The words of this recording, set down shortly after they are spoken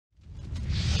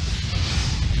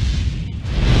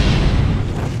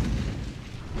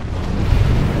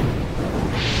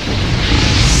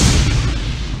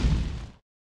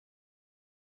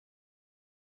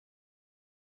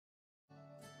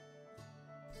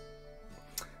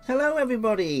Hello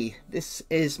everybody, this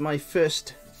is my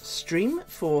first stream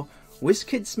for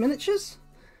Wizkids miniatures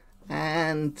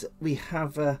and we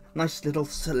have a nice little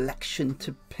selection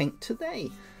to paint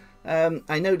today.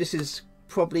 I know this is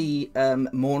probably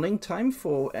morning time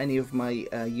for any of my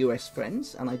US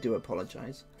friends, and I do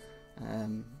apologise,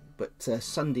 but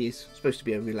Sunday is supposed to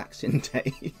be a relaxing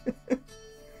day.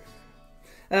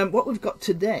 What we've got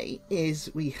today is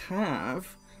we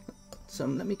have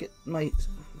some, let me get my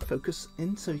focus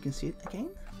in so you can see it again.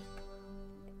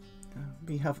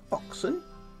 We have Oxen.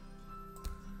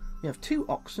 We have 2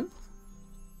 Oxen.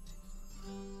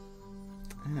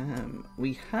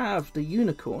 We have the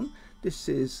Unicorn. This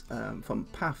is from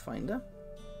Pathfinder.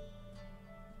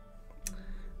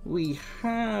 We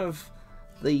have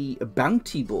the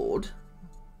Bounty Board,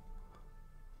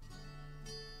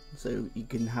 so you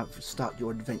can start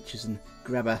your adventures and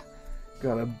grab a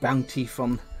bounty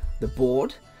from the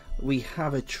board. We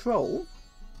have a Troll,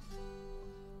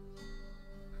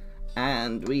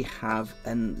 and we have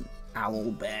an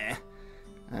Owlbear.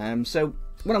 So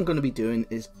what I'm going to be doing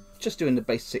is just doing the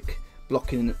basic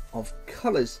blocking of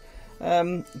colours.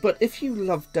 But if you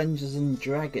love Dungeons and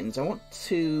Dragons, I want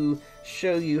to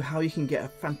show you how you can get a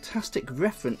fantastic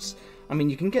reference. I mean,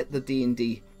 you can get the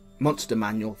D&D monster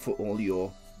manual for all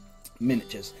your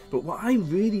miniatures, but what I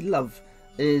really love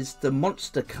is the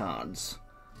monster cards.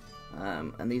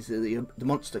 And these are the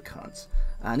monster cards,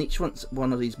 and each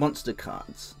one of these monster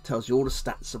cards tells you all the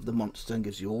stats of the monster and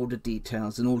gives you all the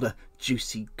details and all the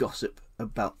juicy gossip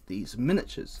about these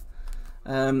miniatures.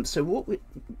 So what we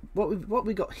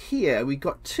got here, we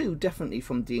got 2 definitely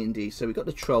from D&D. So we got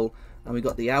the Troll and we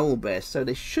got the Owlbear, so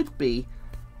they should be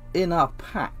in our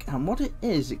pack. And what it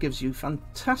is, it gives you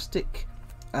fantastic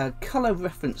color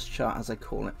reference chart, as I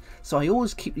call it. So I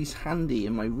always keep these handy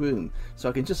in my room, so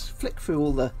I can just flick through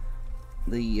all the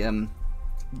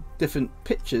different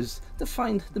pictures to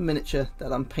find the miniature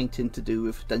that I'm painting to do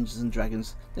with Dungeons and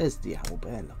Dragons. There's the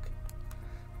Owlbear, look,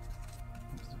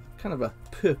 kind of a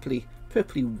purpley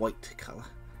white colour.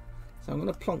 So I'm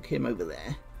going to plonk him over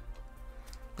there.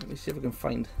 Let me see if I can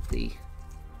find the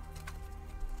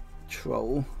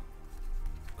Troll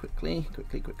quickly.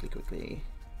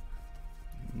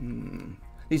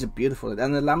 These are beautiful,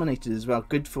 and they're laminated as well,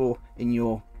 good for in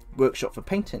your workshop for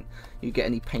painting. You get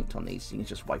any paint on these, you can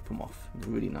just wipe them off. They're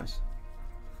really nice.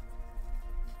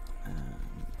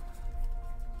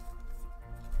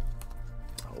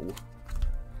 Oh,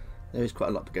 there is quite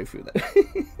a lot to go through there.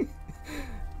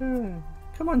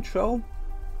 Come on, Troll.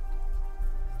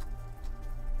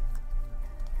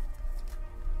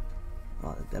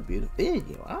 Oh, they're beautiful. There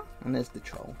you are, and there's the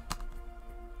Troll.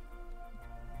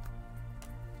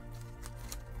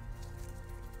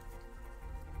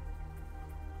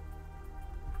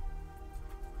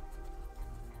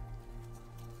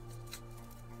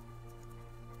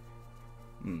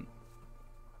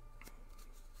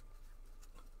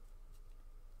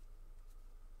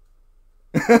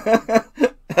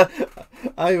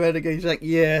 I read again. She's like,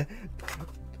 yeah,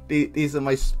 these are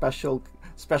my special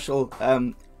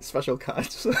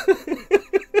cards.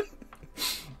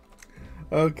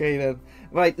 Okay then,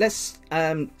 right, let's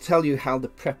tell you how to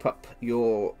prep up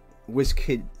your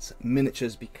Wizkids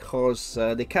miniatures, because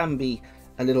they can be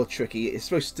a little tricky. You're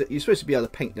supposed to be able to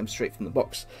paint them straight from the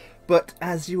box, but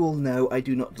as you all know, I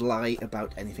do not lie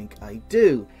about anything I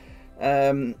do.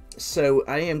 So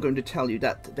I am going to tell you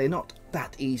that they're not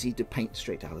that easy to paint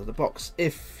straight out of the box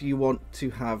if you want to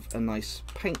have a nice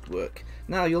paintwork.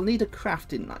 Now you'll need a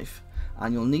crafting knife,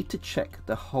 and you'll need to check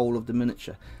the whole of the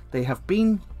miniature. They have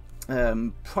been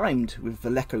primed with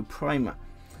Veleco primer,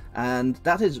 and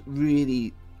that is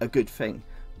really a good thing,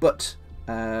 but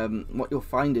what you'll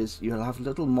find is you'll have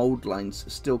little mold lines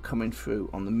still coming through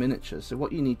on the miniature. So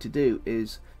what you need to do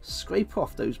is scrape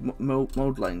off those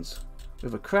mold lines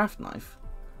with a craft knife,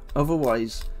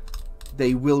 otherwise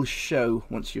they will show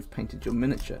once you've painted your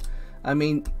miniature. I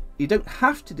mean, you don't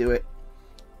have to do it,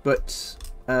 but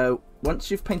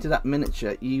once you've painted that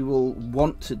miniature, you will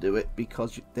want to do it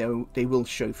because they will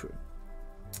show through.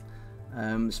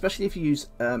 Especially if you use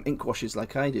ink washes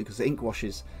like I do, because the ink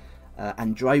washes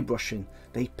and dry brushing,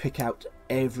 they pick out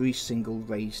every single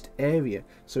raised area.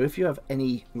 So if you have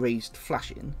any raised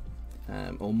flashing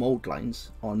or mold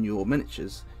lines on your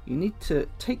miniatures, you need to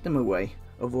take them away,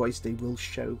 otherwise they will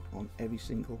show on every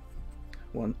single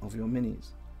one of your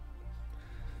minis.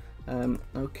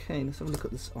 Okay, let's have a look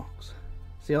at this ox.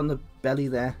 See on the belly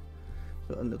there,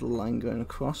 got a little line going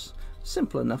across.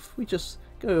 Simple enough. We just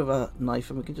go with a knife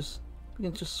and we can just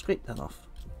scrape that off.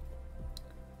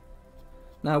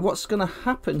 Now what's going to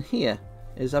happen here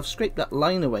is I've scraped that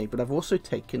line away, but I've also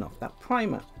taken off that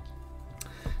primer.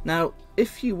 Now,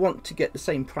 if you want to get the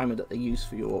same primer that they use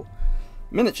for your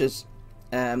miniatures,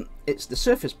 it's the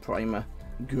Surface Primer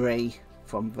Grey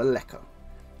from Veleco.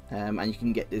 And you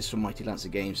can get this from Mighty Lancer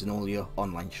Games and all your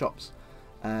online shops.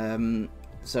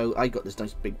 So I got this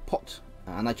nice big pot,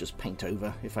 and I just paint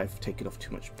over if I've taken off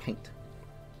too much paint.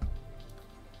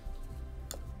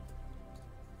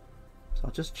 So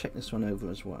I'll just check this one over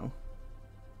as well.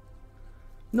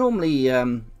 Normally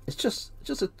it's just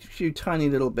a few tiny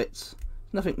little bits,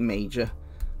 nothing major,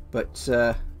 but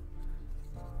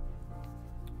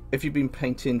if you've been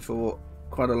painting for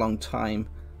quite a long time,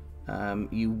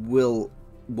 you will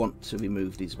want to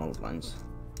remove these mold lines,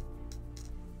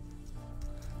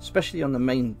 especially on the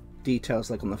main details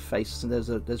like on the face. And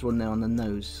there's one there on the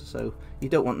nose, so you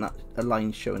don't want a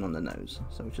line showing on the nose,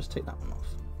 so we'll just take that one off.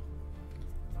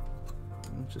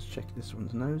 I'll just check this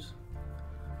one's nose.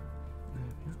 There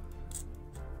we go.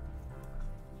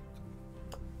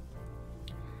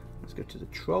 Let's go to the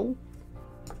troll.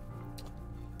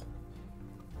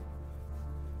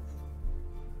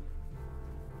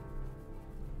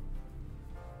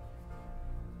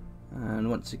 And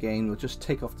once again, we'll just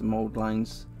take off the mold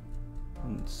lines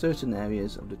in certain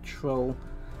areas of the troll.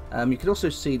 You can also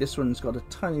see this one's got a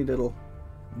tiny little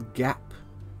gap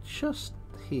just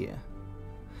here.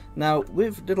 Now,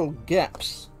 with little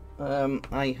gaps,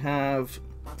 I have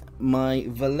my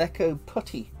Veleco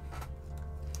putty.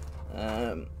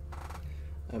 A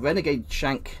Renegade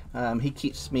Shank, he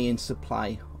keeps me in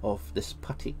supply of this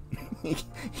putty. He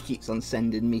keeps on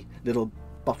sending me little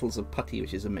bottles of putty,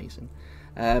 which is amazing.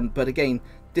 But again,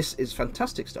 this is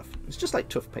fantastic stuff. It's just like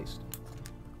toothpaste.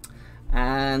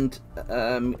 And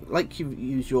like you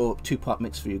use your 2-part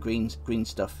mix for your green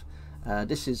stuff,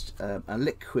 this is a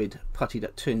liquid putty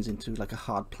that turns into like a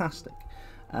hard plastic.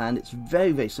 And it's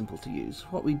very, very simple to use.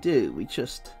 What we do, we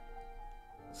just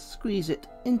squeeze it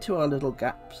into our little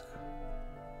gaps,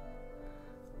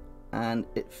 and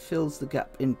it fills the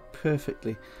gap in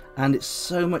perfectly. And it's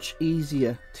so much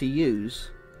easier to use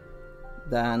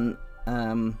than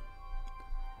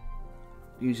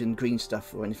using green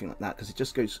stuff or anything like that, because it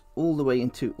just goes all the way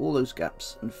into all those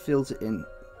gaps and fills it in.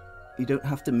 You don't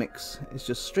have to mix, it's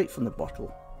just straight from the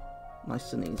bottle,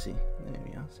 nice and easy. There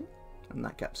we are, see? And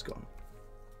that gap's gone.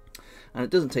 And it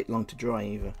doesn't take long to dry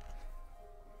either.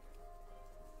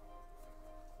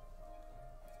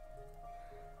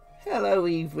 Hello,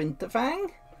 Eve Winterfang.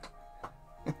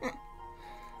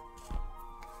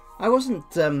 I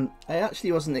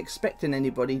actually wasn't expecting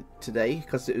anybody today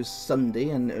because it was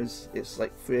Sunday and it's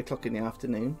like 3 o'clock in the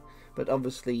afternoon. But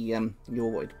obviously you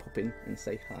all wanted to pop in and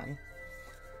say hi.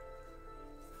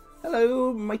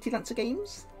 Hello, Mighty Lancer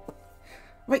Games.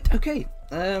 Right, okay.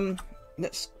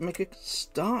 Let's make a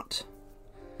start.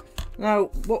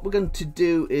 Now, what we're going to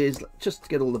do is just to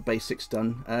get all the basics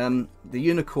done. The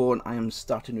unicorn, I am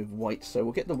starting with white, so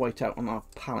we'll get the white out on our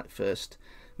palette first,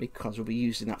 because we'll be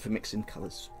using that for mixing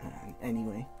colours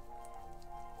anyway.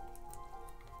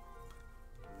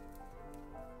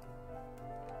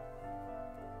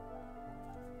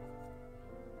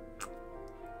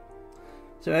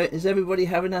 So, is everybody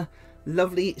having a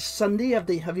lovely Sunday?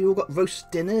 Have you all got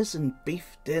roast dinners and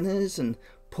beef dinners and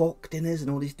pork dinners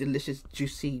and all these delicious,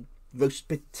 juicy roast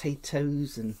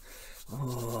potatoes and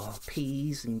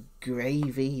peas and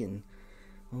gravy and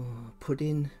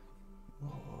pudding?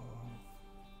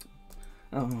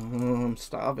 I'm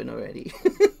starving already.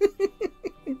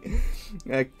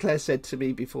 Claire said to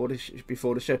me before the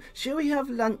show, "Shall we have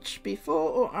lunch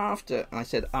before or after?" I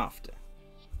said after.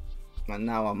 And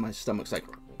now my stomach's like,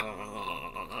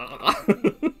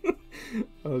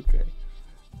 okay.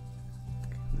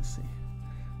 Let's see.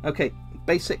 Okay,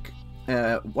 basic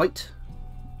white.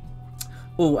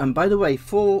 Oh, and by the way,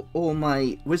 for all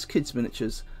my Wizkids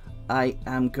miniatures, I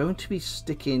am going to be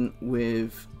sticking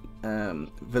with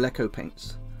Veleco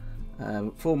paints.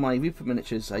 For my Reaper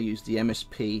miniatures, I use the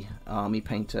MSP Army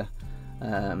Painter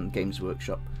Games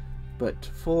Workshop. But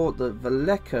for the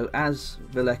Veleco, as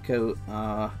Veleco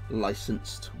are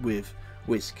licensed with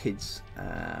Wizkids,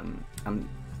 I'm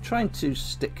trying to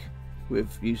stick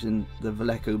with using the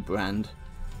Veleco brand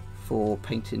for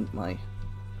painting my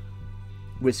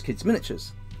Wizkids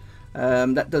miniatures.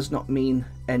 That does not mean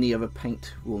any other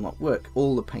paint will not work.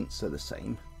 All the paints are the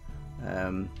same.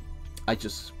 I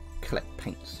just collect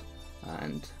paints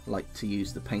and like to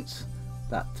use the paints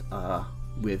that are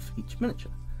with each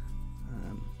miniature.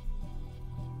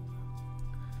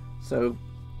 So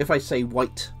if I say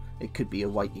white, it could be a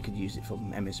white. You could use it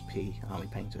from MSP, Army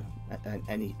Painter,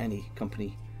 any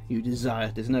company you desire.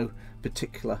 There's no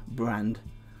particular brand.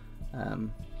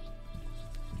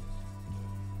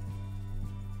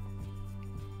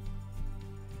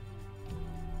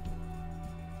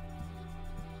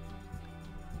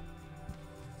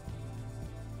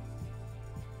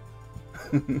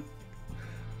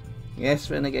 Yes,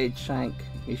 Renegade Shank,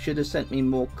 you should have sent me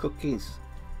more cookies.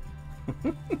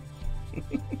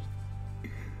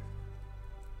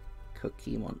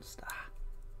 Cookie monster.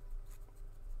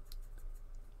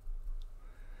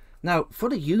 Now for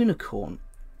the unicorn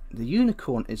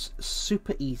is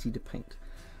super easy to paint.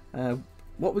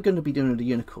 What we're going to be doing with the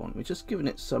unicorn, we're just giving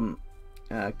it some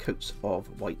coats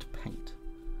of white paint,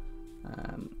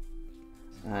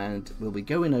 and we'll be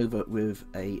going over with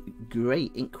a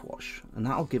grey ink wash, and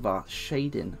that'll give our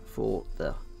shading for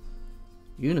the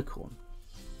unicorn.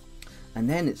 And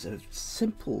then it's a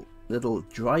simple little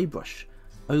dry brush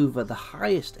over the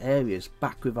highest areas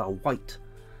back with our white,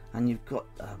 and you've got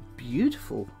a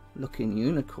beautiful looking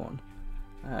unicorn,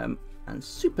 and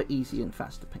super easy and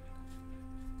fast to paint.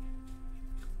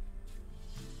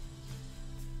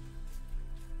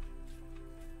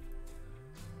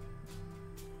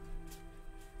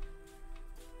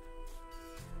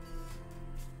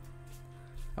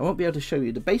 I won't be able to show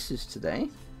you the bases today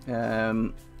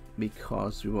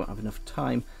because we won't have enough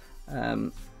time,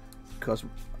 because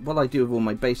what I do with all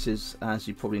my bases, as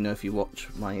you probably know if you watch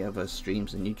my other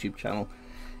streams and YouTube channel,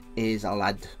 is I'll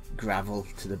add gravel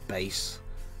to the base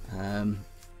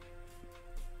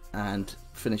and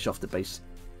finish off the base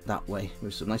that way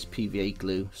with some nice PVA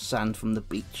glue, sand from the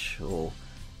beach, or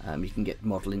you can get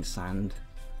modelling sand,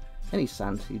 any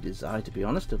sand you desire, to be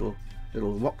honest.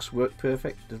 Little rocks work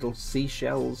perfect, little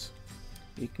seashells,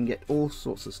 you can get all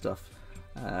sorts of stuff.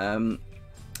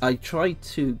 I try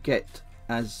to get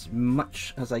as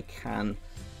much as I can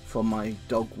from my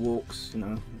dog walks, you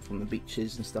know, from the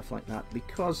beaches and stuff like that,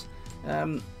 because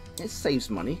it saves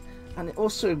money, and it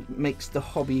also makes the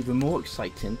hobby even more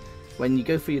exciting when you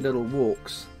go for your little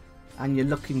walks and you're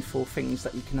looking for things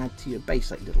that you can add to your base,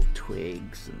 like little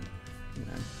twigs and, you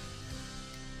know,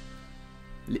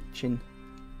 lichen.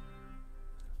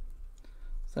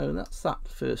 So that's that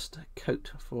first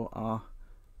coat for our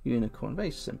unicorn,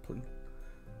 very simple,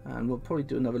 and we'll probably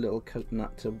do another little coat on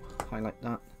that to highlight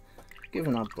that.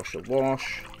 Giving our brush a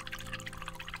wash,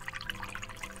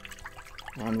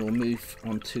 and we'll move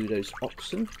on to those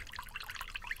oxen.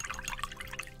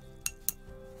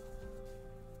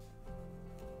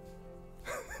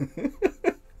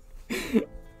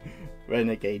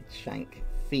 Renegade Shank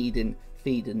feeding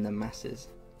the masses.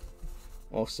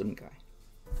 Awesome guy.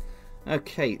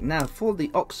 Okay, now for the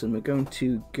oxen we're going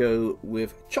to go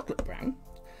with chocolate brown,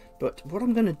 but what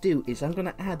I'm going to do is I'm going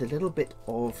to add a little bit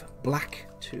of black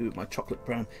to my chocolate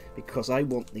brown, because I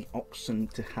want the oxen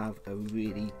to have a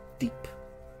really deep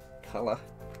colour.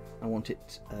 I want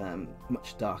it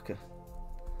much darker.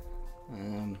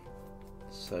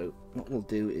 So what we'll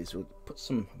do is we'll put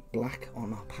some black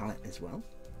on our palette as well.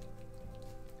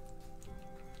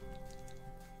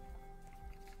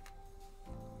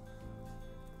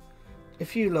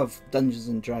 If you love Dungeons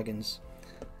and Dragons,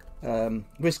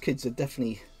 Wizkids are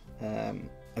definitely a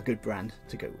good brand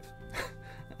to go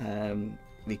with,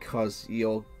 because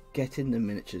you're getting the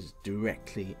miniatures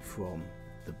directly from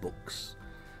the books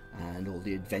and all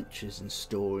the adventures and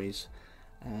stories.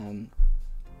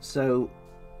 So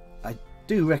I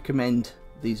do recommend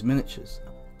these miniatures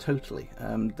totally.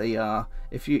 They are,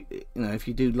 if you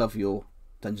do love your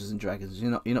Dungeons and Dragons, you're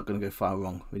not going to go far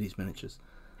wrong with these miniatures.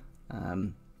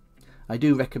 I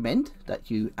do recommend that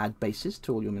you add bases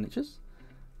to all your miniatures.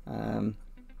 I'm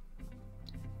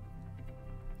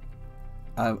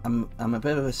a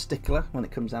bit of a stickler when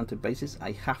it comes down to bases.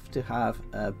 I have to have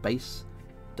a base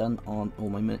done on all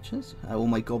my miniatures. All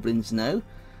my goblins know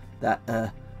that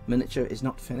a miniature is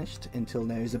not finished until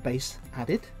there is a base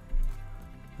added.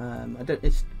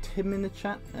 Is Tim in the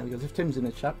chat? Because if Tim's in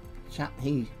the chat,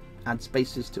 he adds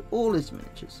bases to all his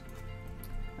miniatures.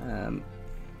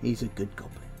 He's a good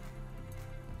goblin.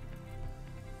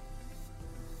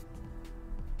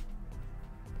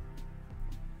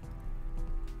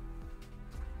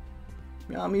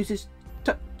 Yeah, Muse's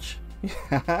touch.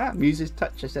 Muse's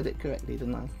touch. I said it correctly,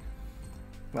 didn't I?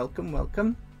 Welcome,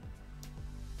 welcome.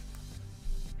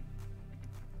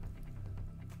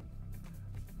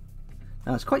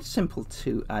 Now it's quite simple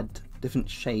to add different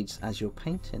shades as you're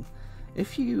painting.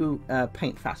 If you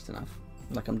paint fast enough,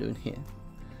 like I'm doing here.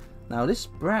 Now this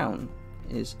brown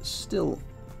is still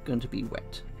going to be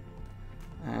wet,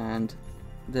 and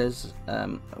there's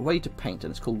a way to paint,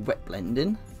 and it's called wet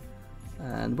blending.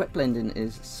 And wet blending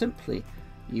is simply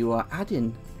you are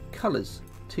adding colours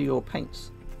to your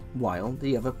paints while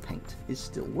the other paint is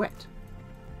still wet.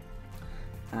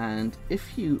 And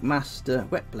if you master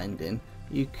wet blending,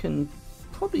 you can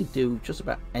probably do just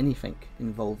about anything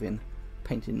involving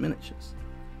painting miniatures.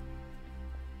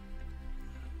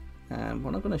 And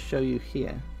what I'm going to show you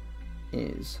here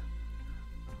is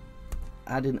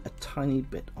add in a tiny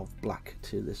bit of black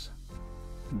to this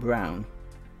brown.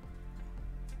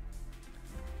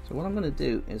 So what I'm going to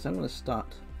do is I'm going to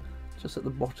start just at the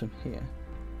bottom here.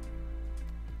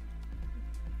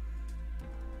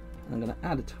 I'm going to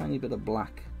add a tiny bit of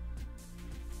black,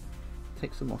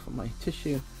 take some off of my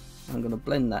tissue, and I'm going to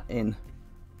blend that in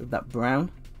with that brown,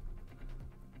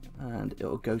 and it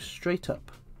will go straight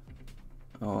up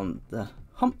on the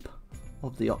hump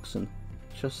of the oxen,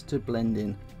 just to blend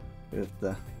in with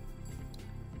the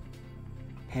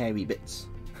hairy bits.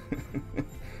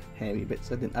 Hairy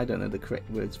bits, I don't know the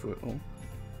correct words for it all.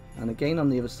 And again on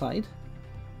the other side,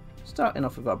 starting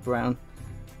off with our brown,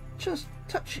 just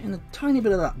touch in a tiny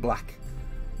bit of that black,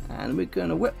 and we're going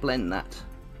to wet blend that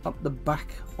up the back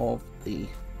of the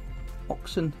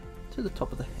oxen to the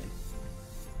top of the head,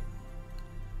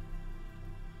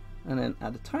 and then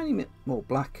add a tiny bit more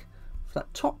black for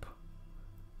that top,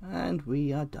 and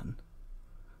we are done.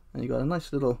 And you've got a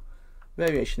nice little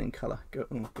variation in colour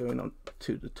going on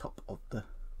to the top of the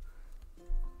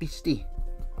beastie.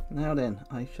 Now then,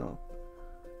 I shall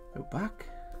go back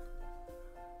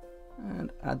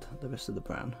and add the rest of the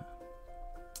brown,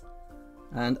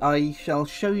 and I shall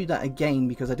show you that again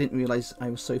because I didn't realise I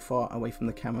was so far away from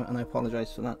the camera, and I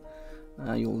apologise for that.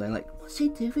 You're all there like, what's he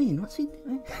doing? What's he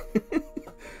doing?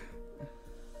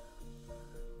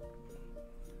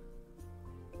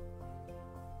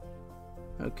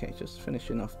 Okay, just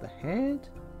finishing off the head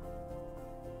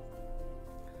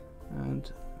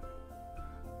and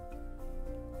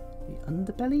the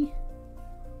underbelly,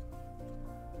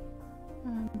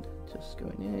 and just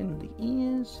going in with the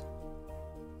ears.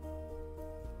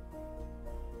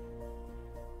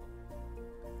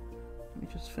 Let me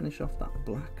just finish off that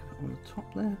black on the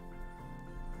top there.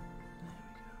 There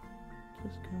we go.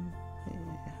 Just go,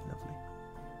 yeah, lovely.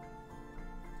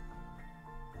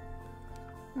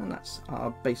 And that's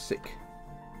our basic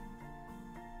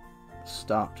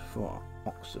start for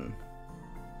oxen.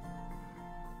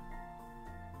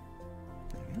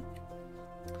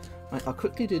 Right, I'll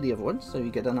quickly do the other one so you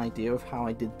get an idea of how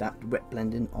I did that wet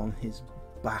blending on his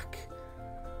back.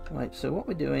 Right, so what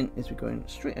we're doing is we're going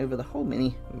straight over the whole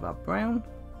mini with our brown.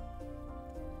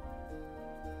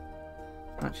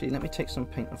 Actually, let me take some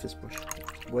paint off this brush.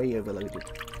 It's way overloaded.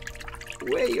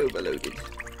 Way overloaded.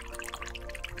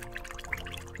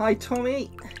 Hi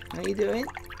Tommy, how you doing?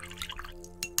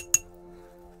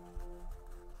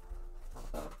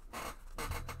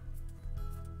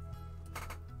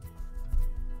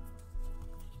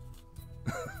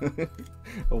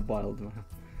 A wild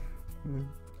man.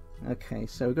 Okay,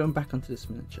 so we're going back onto this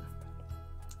miniature.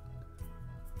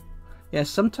 Yeah,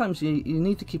 sometimes you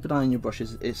need to keep an eye on your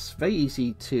brushes. It's very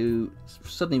easy to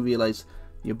suddenly realise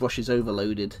your brush is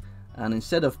overloaded, and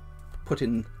instead of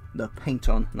putting the paint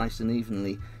on nice and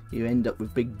evenly, you end up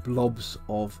with big blobs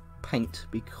of paint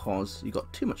because you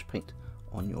got too much paint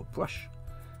on your brush.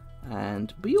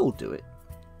 And we all do it,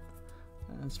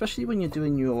 especially when you're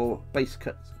doing your base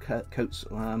coats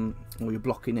or you're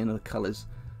blocking in the colours,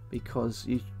 because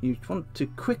you want to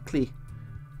quickly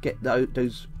get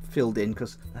those filled in,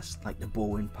 because that's like the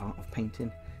boring part of painting,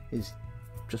 is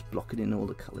just blocking in all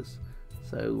the colours.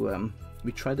 So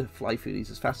we try to fly through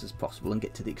these as fast as possible and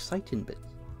get to the exciting bits.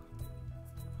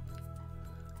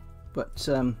 But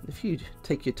if you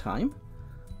take your time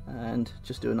and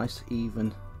just do a nice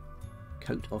even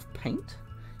coat of paint,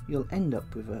 you'll end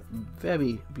up with a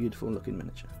very beautiful looking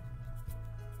miniature.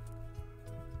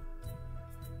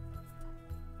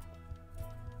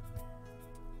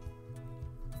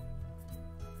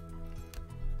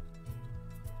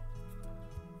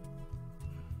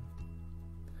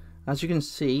 As you can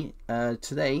see,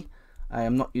 today I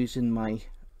am not using my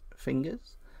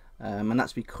fingers, and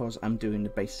that's because I'm doing the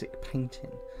basic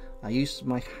painting. I use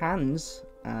my hands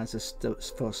as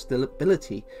for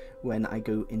stability when I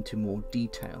go into more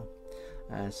detail.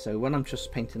 So when I'm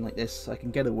just painting like this, I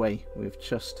can get away with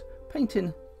just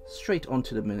painting straight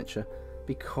onto the miniature,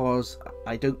 because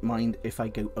I don't mind if I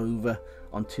go over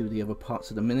onto the other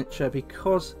parts of the miniature,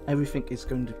 because everything is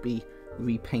going to be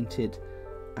repainted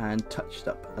and touched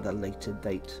up at a later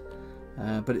date.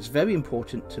 But it's very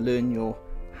important to learn your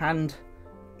hand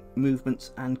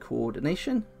movements and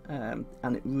coordination, and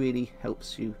it really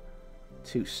helps you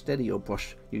to steady your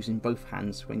brush using both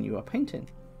hands when you are painting.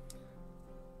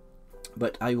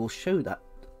 But I will show that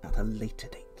at a later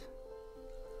date.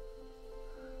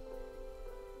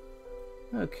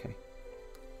 Okay,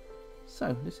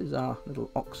 so this is our little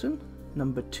oxen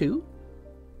number 2.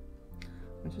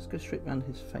 Let's just go straight around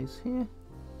his face here,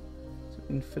 so we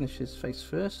can finish his face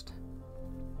first.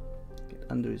 Get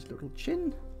under his little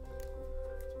chin.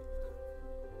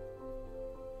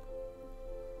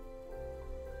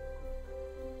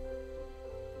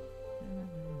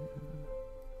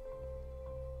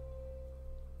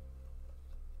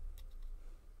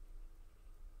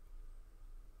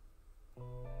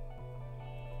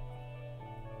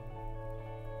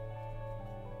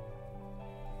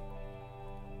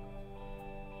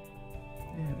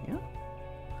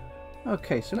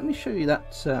 Okay, so let me show you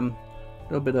that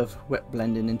little bit of wet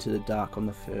blending into the dark on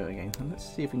the fur again. And let's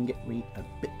see if we can get me a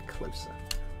bit closer.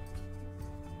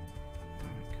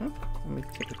 Okay, let me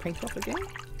take the paint off again.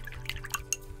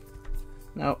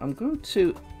 Now I'm going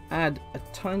to add a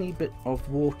tiny bit of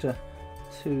water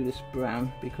to this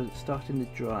brown because it's starting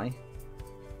to dry.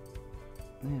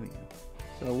 There we go.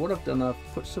 So what I've done, I've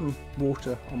put some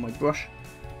water on my brush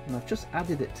and I've just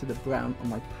added it to the brown on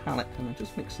my palette, and I'm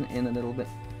just mixing it in a little bit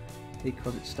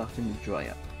because it's starting to dry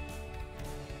up.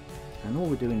 And all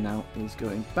we're doing now is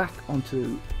going back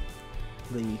onto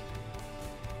the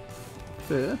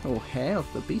fur or hair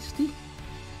of the beastie,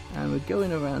 and we're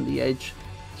going around the edge,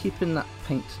 keeping that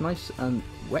paint nice and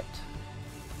wet.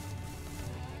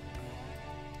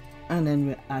 And then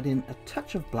we're adding a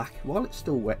touch of black while it's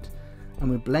still wet, and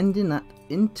we're blending that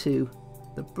into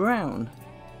the brown,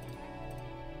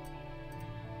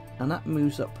 and that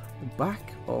moves up the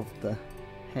back of the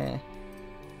hair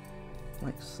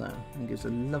like so, and gives a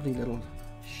lovely little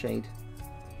shade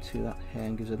to that hair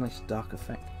and gives a nice dark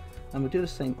effect. And we'll do the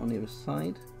same on the other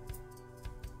side.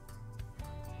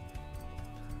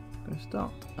 I'm going to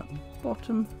start at the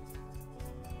bottom.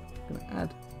 I'm going to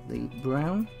add the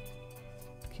brown,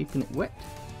 keeping it wet,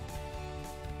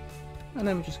 and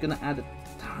then we're just going to add a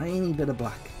tiny bit of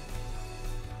black,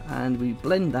 and we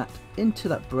blend that into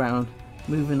that brown,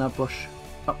 moving our brush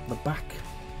up the back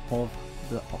of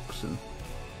the oxen.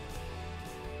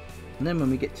 And then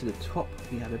when we get to the top,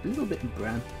 we add a little bit of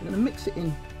brown. We're going to mix it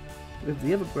in with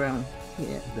the other brown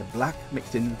here, the black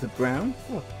mixed in with the brown,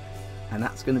 and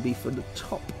that's going to be for the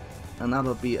top, and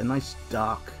that'll be a nice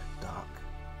dark.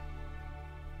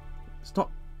 It's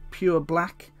not pure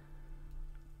black,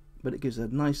 but it gives a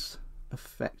nice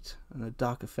effect and a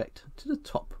dark effect to the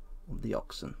top of the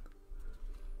oxen.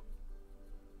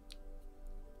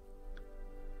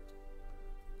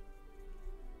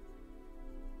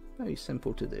 Very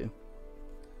simple to do.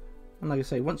 And like I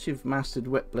say, once you've mastered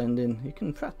wet blending, you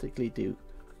can practically do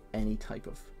any type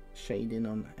of shading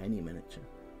on any miniature.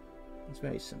 It's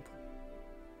very simple.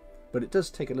 But it does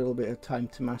take a little bit of time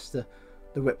to master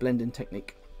the wet blending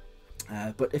technique.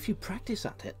 But if you practice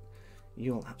at it,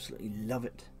 you'll absolutely love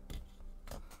it.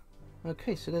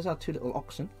 Okay, so there's our two little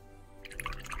oxen.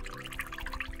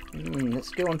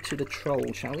 Let's go on to the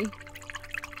troll, shall we?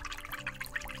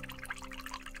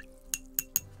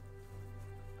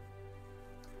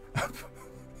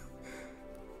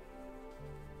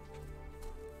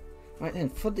 Right then,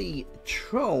 for the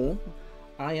troll,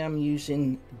 I am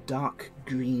using dark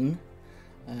green.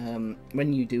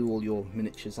 When you do all your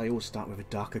miniatures, I always start with a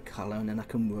darker colour, and then I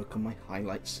can work on my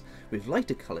highlights with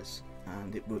lighter colours,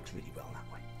 and it works really well that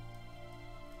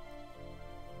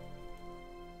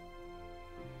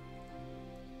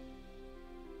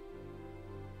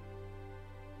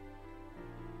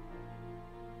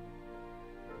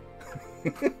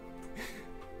way.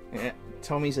 Yeah,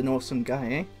 Tommy's an awesome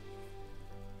guy, eh?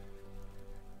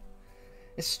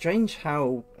 It's strange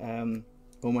how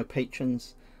all my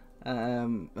patrons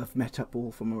have met up all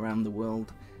from around the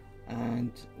world,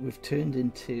 and we've turned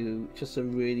into just a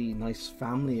really nice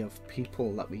family of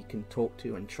people that we can talk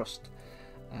to and trust.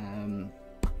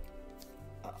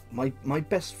 My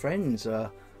best friends are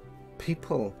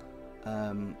people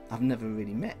I've never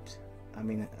really met. I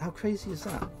mean, how crazy is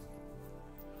that?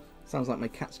 Sounds like my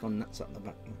cat's gone nuts up the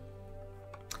back.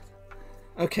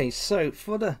 Okay, so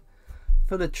for the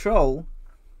troll,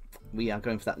 we are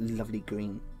going for that lovely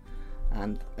green,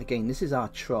 and again, this is our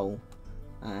troll,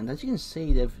 and as you can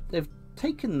see, they've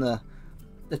taken the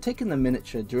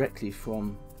miniature directly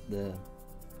from the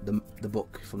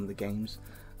book, from the games.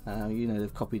 You know,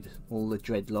 they've copied all the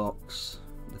dreadlocks,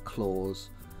 the claws.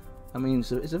 I mean,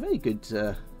 so it's a very good.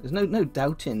 There's no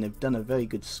doubting they've done a very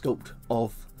good sculpt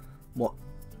of what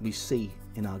we see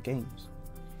in our games.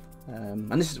 And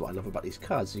this is what I love about these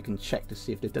cards. You can check to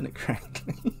see if they've done it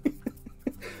correctly.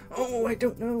 Oh, I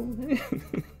don't know.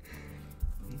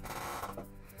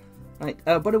 Right.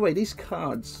 By the way, these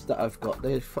cards that I've got,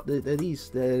 they're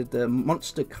the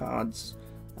monster cards.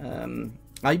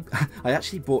 I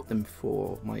actually bought them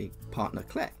for my partner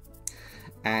Claire,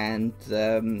 and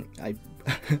I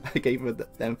gave her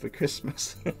them for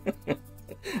Christmas.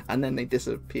 And then they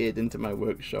disappeared into my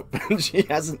workshop, and she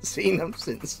hasn't seen them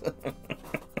since.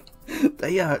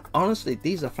 They are, honestly,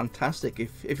 these are fantastic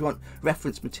if you want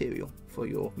reference material for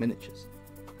your miniatures.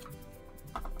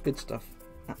 Good stuff,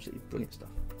 absolutely brilliant stuff.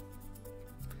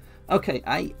 Okay,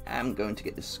 I am going to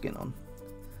get the skin on.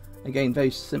 Again,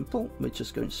 very simple. We're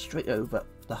just going straight over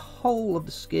the whole of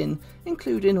the skin,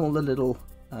 including all the little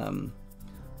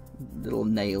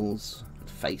nails,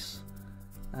 face.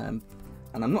 And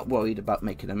I'm not worried about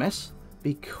making a mess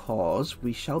because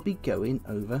we shall be going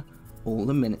over all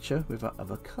the miniature with our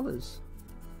other colours.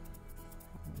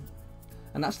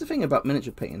 And that's the thing about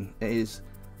miniature painting, is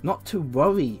not to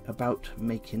worry about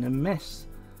making a mess,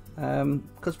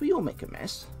 because we all make a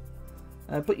mess,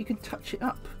 but you can touch it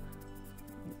up.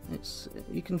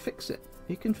 You can fix it.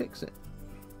 You can fix it.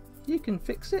 You can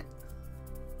fix it.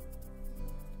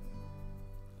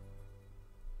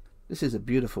 This is a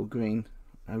beautiful green.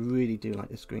 I really do like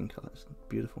this green colour. It's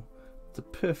beautiful. It's a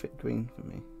perfect green for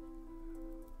me.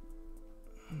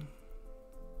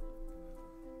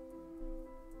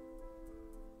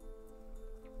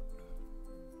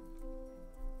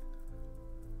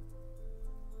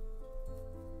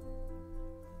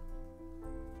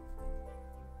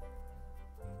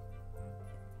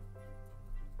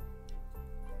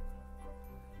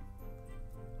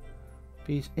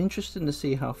 Be interesting to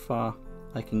see how far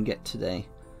I can get today.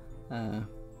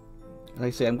 Like I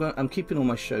say, I'm keeping all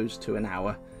my shows to an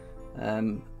hour.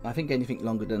 I think anything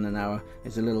longer than an hour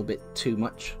is a little bit too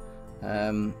much,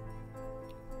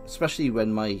 especially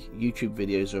when my YouTube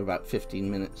videos are about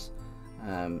 15 minutes.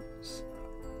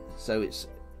 So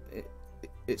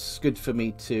it's good for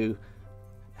me to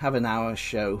have an hour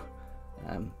show,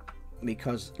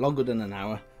 because longer than an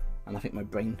hour, and I think my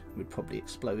brain would probably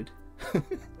explode.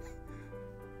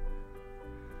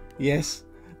 Yes,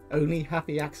 only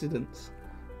happy accidents.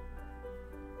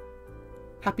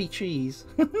 Happy cheese.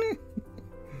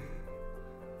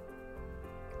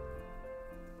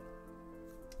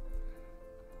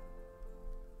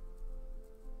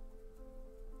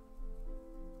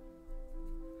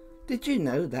 Did you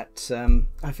know that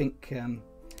I think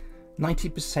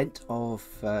 90%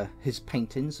 of his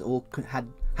paintings all had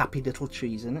happy little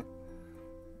trees in it?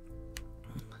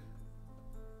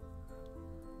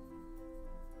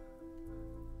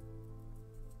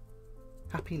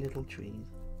 Happy little trees.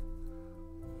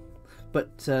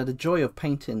 But the joy of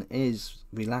painting is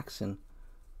relaxing.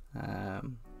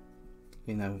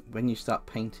 You know, when you start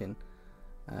painting,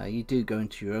 you do go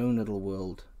into your own little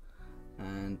world,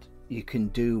 and you can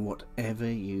do whatever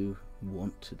you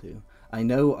want to do. I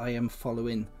know I am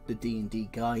following the D&D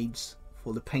guides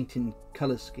for the painting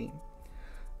colour scheme,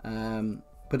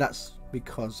 but that's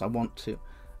because I want to.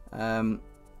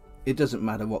 It doesn't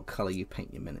matter what colour you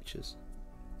paint your miniatures.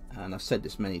 And I've said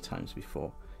this many times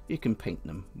before, you can paint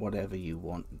them whatever you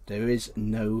want. There is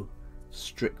no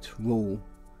strict rule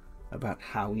about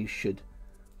how you should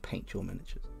paint your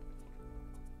miniatures.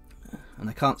 And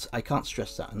I can't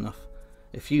stress that enough.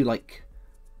 If you like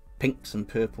pinks and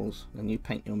purples, then you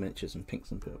paint your miniatures in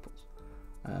pinks and purples.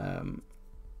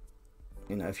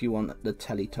 You know, if you want the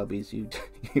Teletubbies, you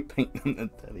paint them the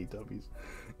Teletubbies.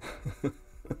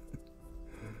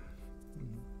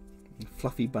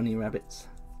 Fluffy bunny rabbits.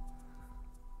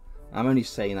 I'm only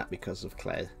saying that because of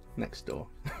Claire next door.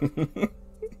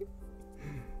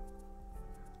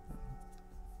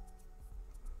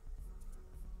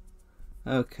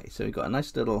 Okay, so we've got a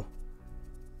nice little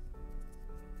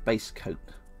base coat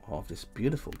of this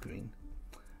beautiful green.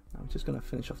 I'm just going to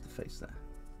finish off the face there.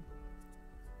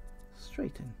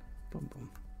 Straight in. Boom, boom.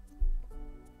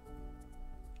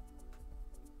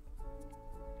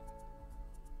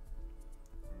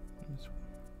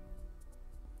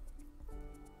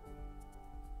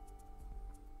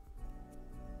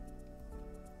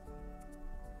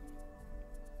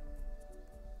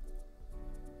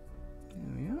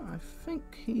 I think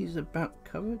he's about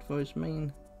covered for his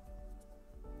main.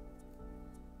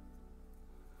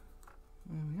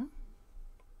 There we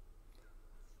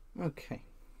are. Okay,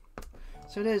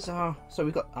 so there's our. So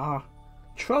we've got our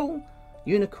troll,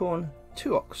 unicorn,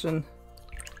 2 oxen.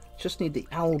 Just need the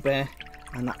owlbear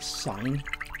and that sign.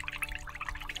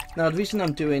 Now the reason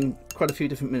I'm doing quite a few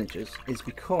different miniatures is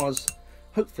because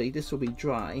hopefully this will be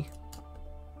dry.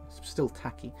 It's still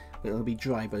tacky, but it'll be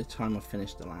dry by the time I've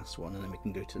finished the last one, and then we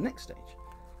can go to the next stage.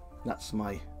 That's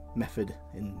my method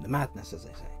in the madness, as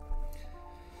they say.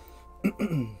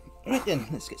 Right then,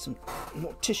 let's get some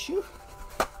more tissue.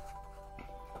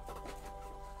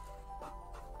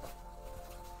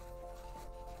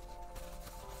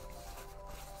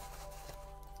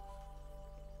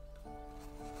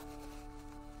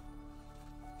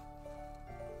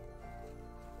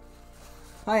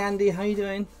 Hi Andy, how you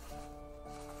doing?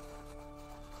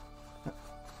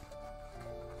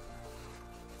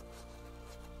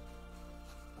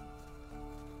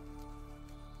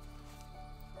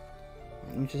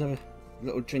 Let me just have a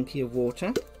little drinky of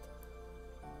water.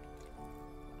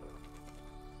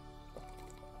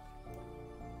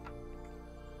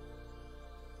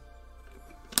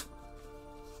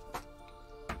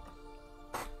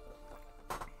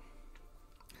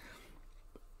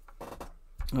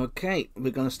 Okay,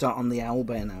 we're going to start on the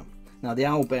Owlbear now. Now the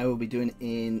Owlbear we'll be doing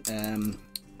in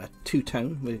a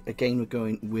two-tone. Again, we're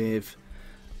going with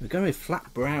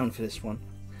flat brown for this one,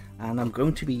 and I'm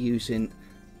going to be using.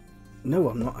 No,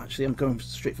 I'm not actually. I'm going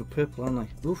straight for purple, aren't I?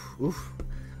 Oof, oof.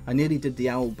 I nearly did the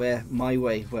Owlbear my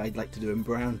way, where I'd like to do in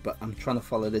brown, but I'm trying to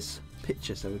follow this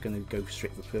picture, so we're going to go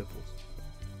straight for purples.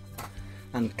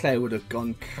 And Claire would have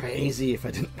gone crazy if I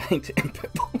didn't paint it in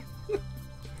purple.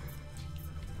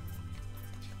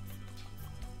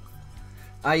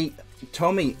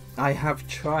 Tommy, I have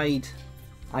tried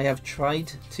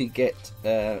to get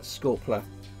Scorpla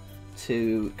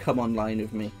to come online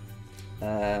with me.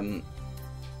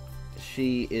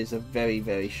 She is a very,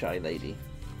 very shy lady.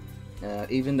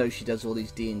 Even though she does all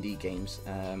these D&D games,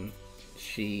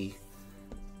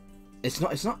 it's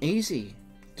not easy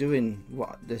doing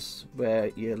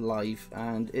where you're live,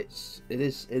 and it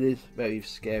is very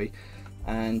scary.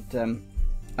 And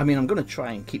I mean, I'm going to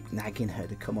try and keep nagging her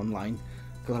to come online,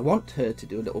 because I want her to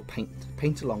do a little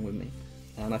paint along with me,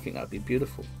 and I think that would be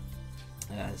beautiful.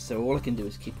 So all I can do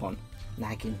is keep on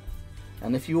nagging,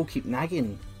 and if you all keep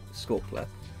nagging Scorpla,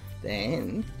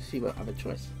 then she won't have a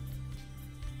choice.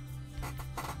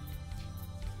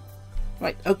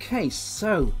 Right, okay,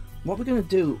 so what we're going to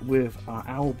do with our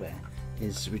Owlbear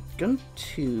is we're going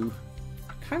to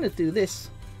kind of do this,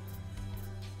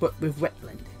 but with wet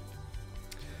blending.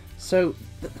 So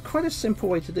quite a simple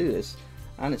way to do this,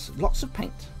 and it's lots of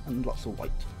paint and lots of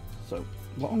white. So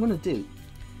what I'm going to do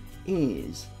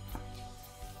is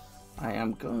I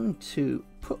am going to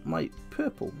put my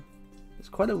purple, it's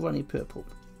quite a runny purple,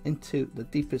 into the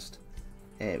deepest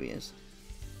areas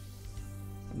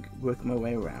and work my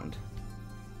way around.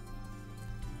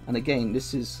 And again,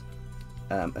 this is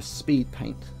a speed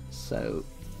paint, so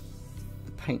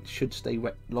the paint should stay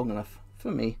wet long enough for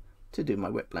me to do my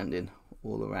wet blending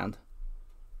all around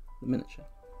the miniature.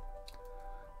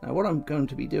 Now what I'm going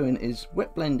to be doing is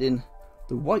wet blending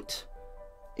the white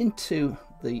into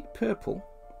the purple,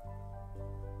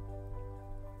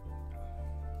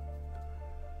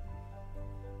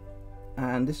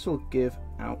 and this will give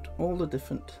out all the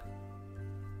different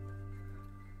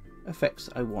effects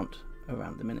I want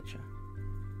around the miniature.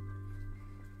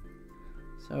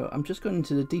 So I'm just going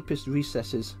into the deepest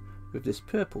recesses with this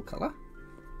purple colour,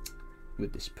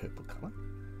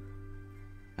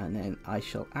 and then I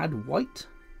shall add white,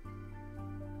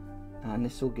 and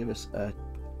this will give us a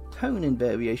tone in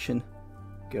variation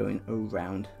going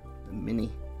around the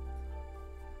mini.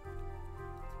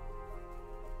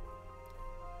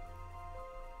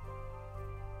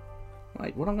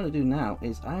 Right, what I'm going to do now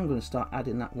is I am going to start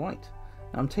adding that white.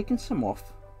 Now I'm taking some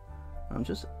off, I'm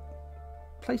just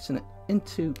placing it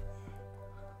into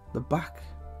the back,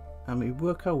 and we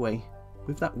work our way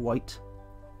with that white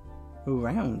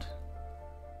around,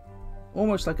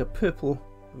 almost like a purple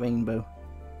rainbow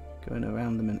going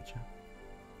around the miniature.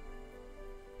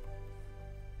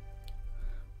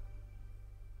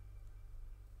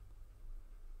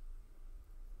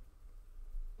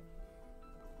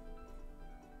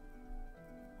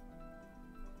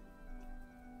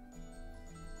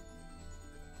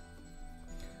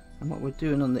 And what we're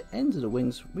doing on the ends of the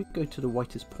wings, we go to the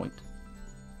whitest point,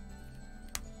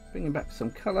 bringing back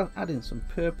some colour, adding some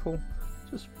purple,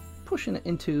 just pushing it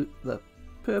into the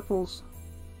purples,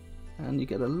 and you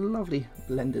get a lovely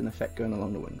blending effect going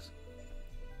along the wings.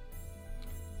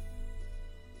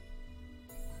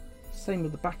 Same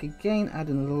with the back again,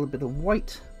 adding a little bit of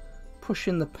white,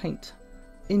 pushing the paint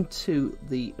into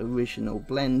the original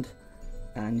blend,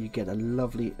 and you get a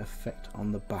lovely effect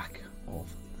on the back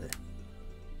of the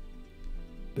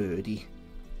birdie.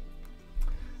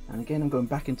 And again, I'm going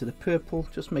back into the purple,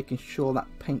 just making sure that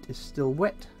paint is still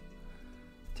wet,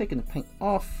 taking the paint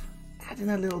off, adding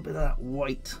a little bit of that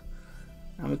white,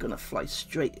 and we're going to fly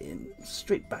straight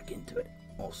back into it.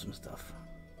 Awesome stuff.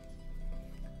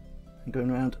 And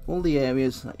going around all the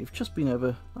areas that you've just been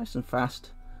over nice and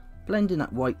fast, blending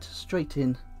that white straight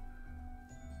in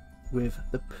with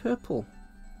the purple,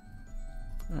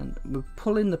 and we're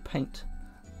pulling the paint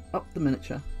up the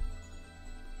miniature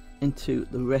into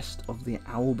the rest of the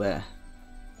Owlbear.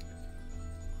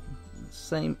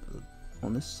 Same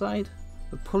on this side,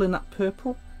 we're pulling that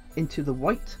purple into the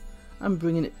white and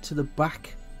bringing it to the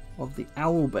back of the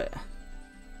Owlbear.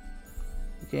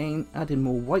 Again, adding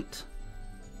more white,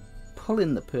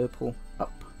 pulling the purple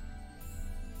up,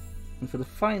 and for the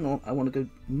final I want to go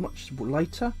much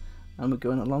lighter, and we're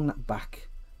going along that back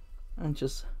and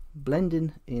just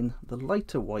blending in the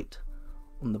lighter white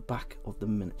on the back of the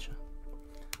miniature.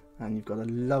 And you've got a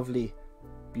lovely,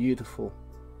 beautiful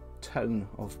tone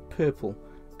of purple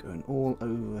going all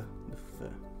over the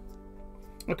fur.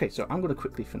 Okay, so I'm going to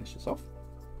quickly finish this off.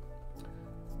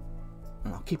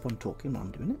 And I'll keep on talking while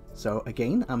I'm doing it. So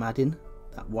again, I'm adding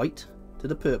that white to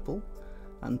the purple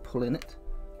and pulling it.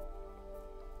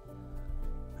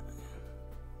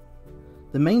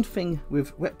 The main thing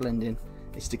with wet blending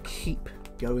is to keep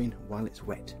going while it's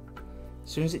wet.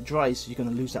 As soon as it dries, you're going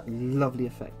to lose that lovely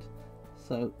effect.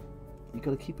 So you've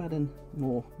got to keep adding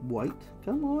more white.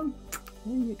 Come on,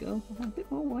 there you go. A bit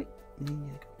more white. There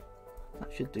you go.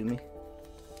 That should do me.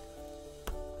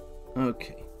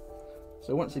 Okay,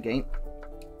 so once again,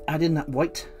 add in that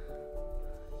white,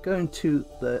 going to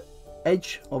the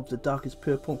edge of the darkest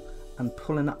purple and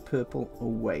pulling that purple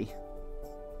away.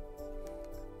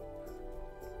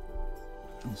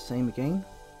 And the same again.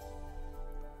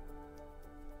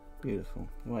 Beautiful.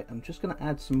 Right, I'm just going to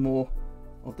add some more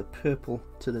of the purple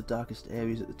to the darkest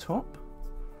areas at the top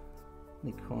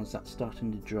because that's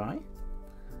starting to dry.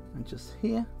 And just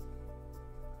here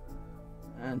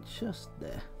and just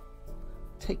there.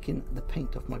 Taking the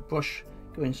paint off my brush,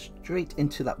 going straight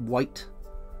into that white,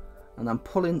 and I'm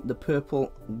pulling the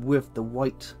purple with the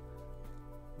white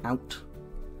out,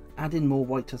 adding more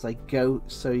white as I go,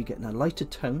 so you're getting a lighter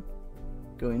tone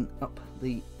going up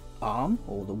the arm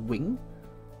or the wing.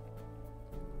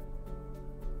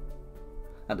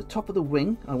 At the top of the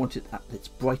wing, I want it at its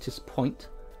brightest point,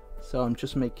 so I'm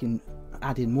just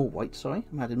adding more white. Sorry,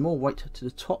 I'm adding more white to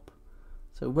the top,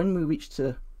 so when we reach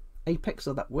the apex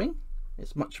of that wing,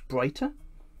 it's much brighter,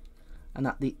 and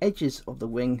at the edges of the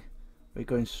wing we're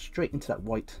going straight into that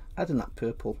white, adding that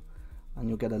purple, and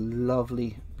you'll get a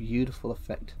lovely, beautiful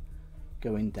effect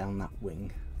going down that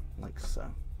wing like so.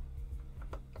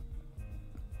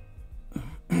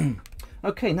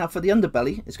 Okay, now for the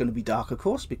underbelly, it's going to be dark, of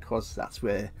course, because that's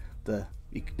where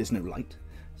there's no light.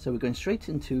 So we're going straight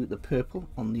into the purple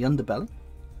on the underbelly,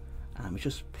 and we're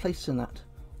just placing that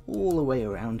all the way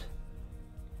around,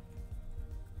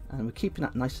 and we're keeping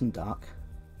that nice and dark.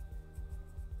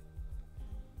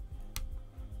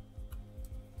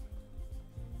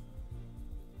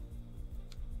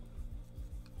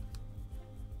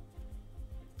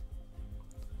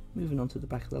 Moving on to the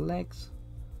back of the legs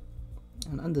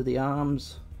and under the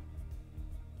arms.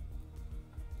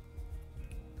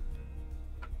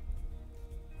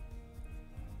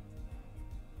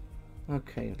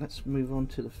 Okay, let's move on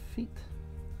to the feet.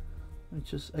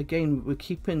 Again, we're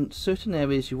keeping certain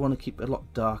areas you want to keep a lot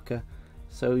darker,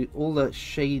 so all the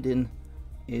shading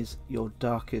is your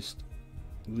darkest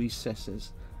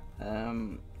recesses.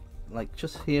 Like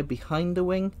just here behind the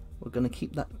wing, we're going to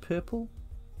keep that purple.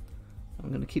 I'm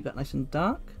going to keep that nice and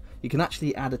dark. You can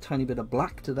actually add a tiny bit of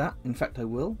black to that. In fact, I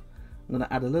will. I'm going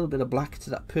to add a little bit of black to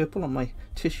that purple on my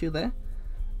tissue there,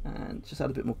 and just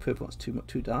add a bit more purple. That's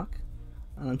too dark.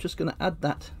 And I'm just going to add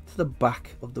that to the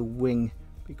back of the wing,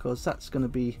 because that's going to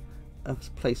be a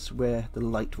place where the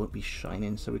light won't be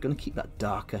shining, so we're going to keep that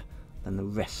darker than the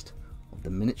rest of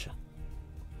the miniature.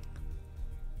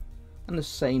 And the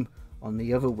same on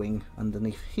the other wing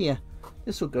underneath here.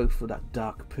 This will go for that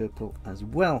dark purple as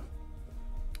well.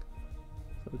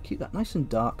 So we'll keep that nice and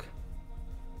dark,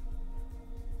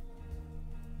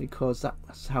 because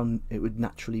that's how it would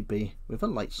naturally be with a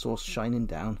light source shining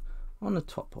down on the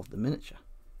top of the miniature.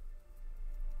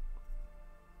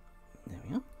 There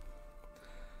we are.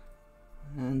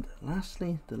 And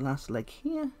lastly, the last leg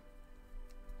here.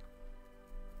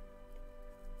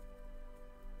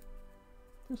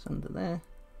 Just under there.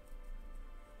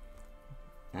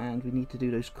 And we need to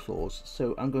do those claws.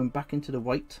 So I'm going back into the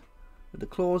white with the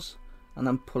claws, and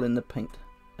I'm pulling the paint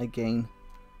again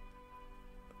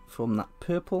from that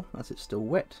purple as it's still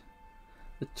wet.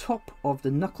 The top of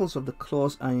the knuckles of the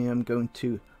claws I am going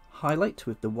to highlight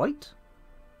with the white,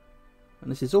 and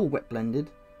this is all wet blended,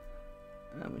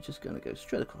 and we're just going to go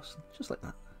straight across just like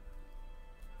that,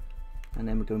 and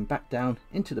then we're going back down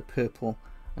into the purple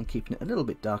and keeping it a little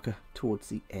bit darker towards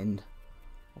the end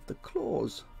of the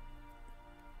claws,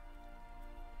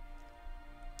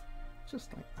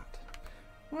 just like that.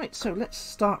 Right, so let's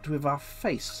start with our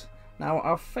face. Now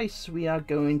our face, we are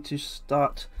going to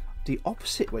start the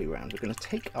opposite way around. We're going to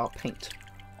take our paint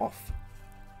off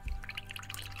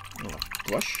our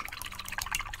brush,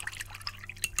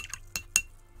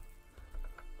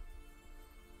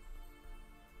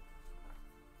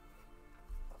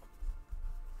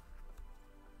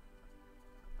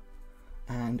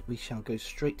 and we shall go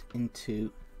straight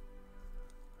into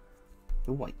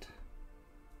the white,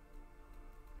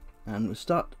 and we'll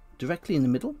start directly in the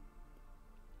middle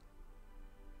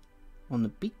on the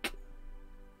beak,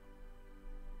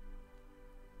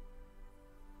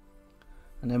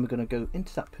 and then we're going to go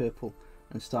into that purple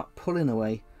and start pulling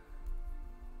away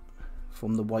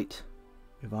from the white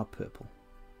with our purple.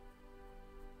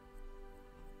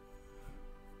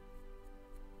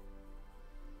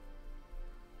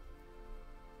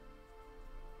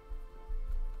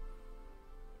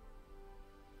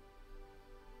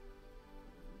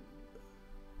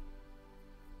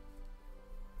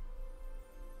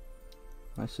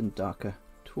 nice and darker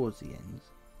towards the ends.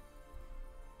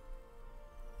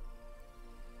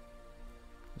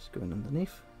 Just going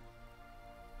underneath.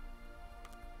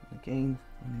 And again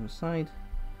on the other side,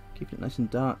 keeping it nice and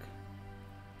dark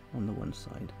on the one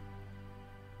side.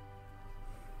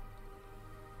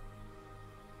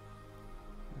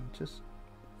 And just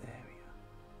there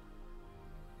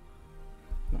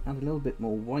we are. Add a little bit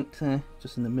more white there,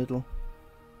 just in the middle.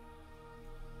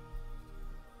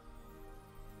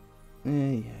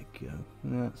 There you go.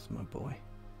 That's my boy.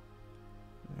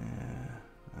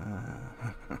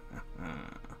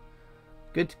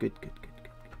 Good, good, good, good,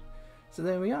 good. So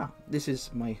there we are. This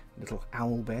is my little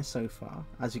Owlbear so far.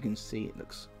 As you can see, it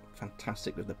looks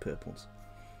fantastic with the purples.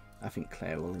 I think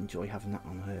Claire will enjoy having that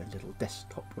on her little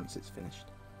desktop once it's finished.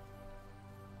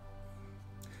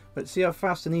 But see how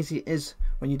fast and easy it is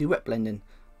when you do wet blending.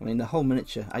 I mean, the whole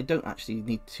miniature, I don't actually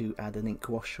need to add an ink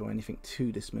wash or anything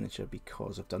to this miniature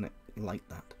because I've done it like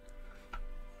that.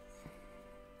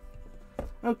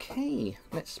 Okay,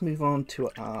 let's move on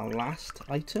to our last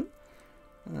item.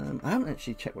 I haven't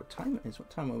actually checked what time it is.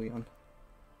 What time are we on?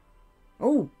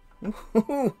 Oh!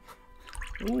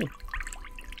 Ooh.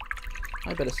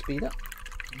 I better speed up.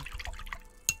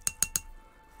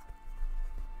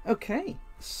 Okay,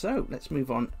 so let's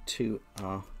move on to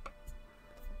our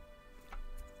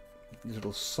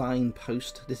little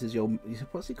signpost. This is your,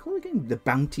 what's it called again? The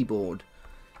bounty board.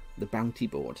 The bounty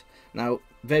board. Now,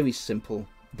 very simple,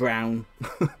 brown.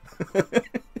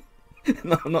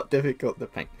 No, not difficult to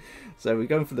paint. So we're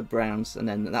going for the browns, and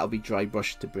then that'll be dry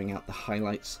brush to bring out the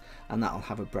highlights, and that'll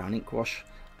have a brown ink wash,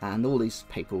 and all these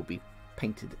paper will be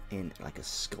painted in like a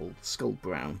skull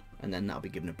brown, and then that'll be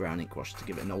given a brown ink wash to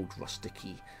give it an old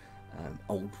rusticy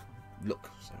old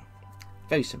look. So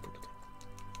very simple to do.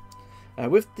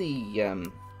 With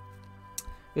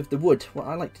the wood, what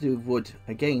I like to do with wood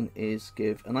again is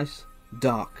give a nice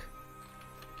dark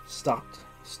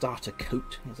starter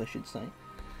coat, as I should say,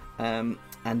 and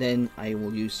then I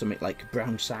will use something like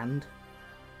brown sand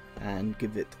and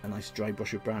give it a nice dry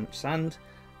brush of brown sand,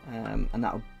 and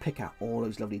that'll pick out all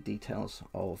those lovely details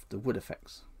of the wood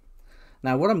effects.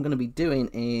 Now what I'm going to be doing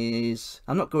is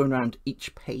I'm not going around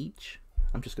each page,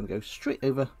 I'm just going to go straight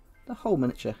over the whole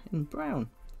miniature in brown.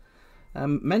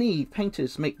 Many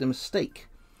painters make the mistake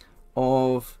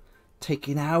of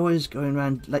taking hours going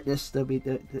around like this. There'll be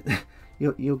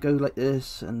you'll go like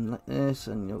this, and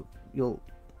you'll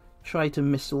try to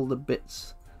miss all the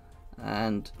bits,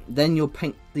 and then you'll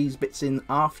paint these bits in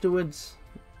afterwards.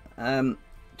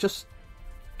 Just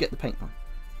get the paint on.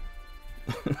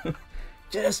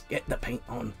 Just get the paint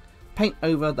on. Paint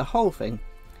over the whole thing,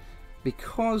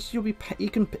 because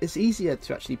it's easier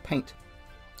to actually paint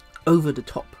over the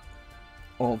top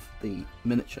of the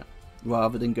miniature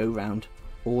rather than go round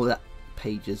all that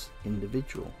pages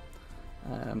individual.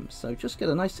 So just get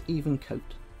a nice even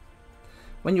coat.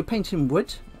 When you're painting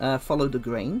wood, follow the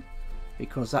grain,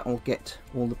 because that will get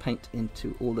all the paint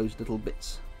into all those little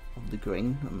bits of the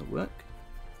grain on the work.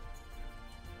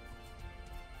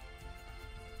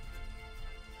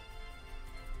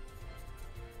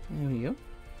 There we go.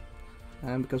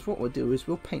 Because what we'll do is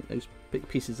we'll paint those big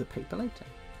pieces of paper later.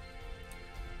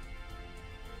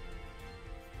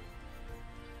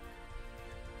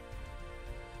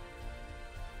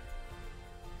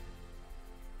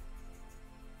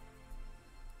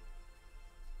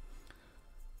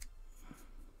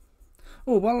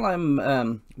 Oh, while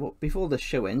I'm before the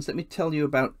show ends, let me tell you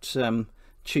about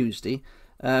Tuesday.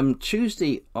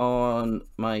 Tuesday on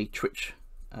my Twitch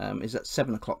is at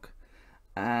 7 o'clock,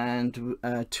 and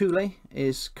Thule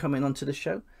is coming onto the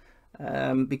show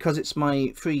because it's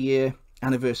my 3-year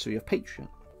anniversary of Patreon.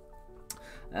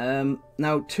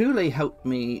 Now Thule helped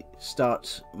me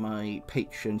start my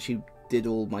Patreon. She did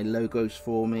all my logos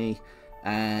for me,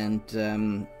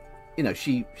 and you know,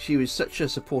 she was such a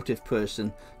supportive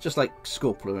person, just like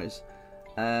Scorpler is,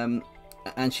 and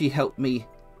she helped me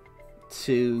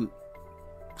to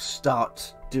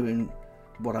start doing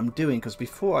what I'm doing, because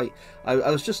before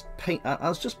I was just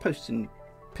posting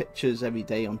pictures every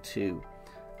day onto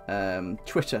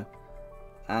Twitter,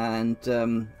 and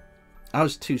I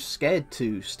was too scared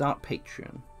to start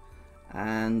Patreon,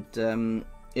 and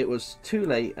it was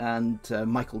Thule and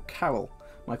Michael Carroll.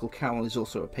 Michael Carroll is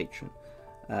also a patron.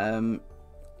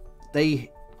 They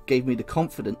gave me the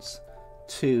confidence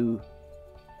to,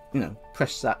 you know,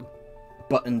 press that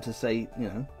button to say, you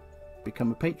know,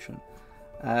 become a patron,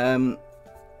 and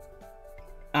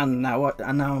now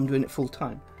I'm doing it full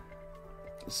time.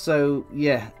 So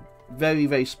yeah, very,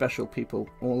 very special people,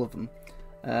 all of them.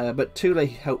 But Thule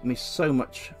helped me so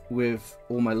much with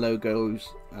all my logos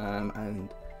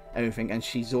and everything, and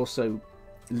she's also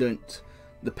learnt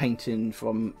the painting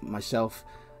from myself,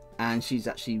 and she's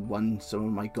actually won some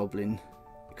of my Goblin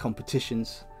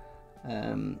competitions.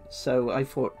 So I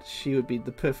thought she would be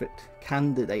the perfect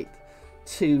candidate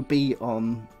to be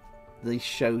on the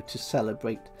show to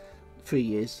celebrate 3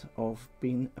 years of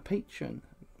being a patron.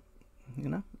 You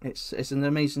know, it's an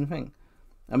amazing thing.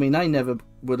 I mean, I never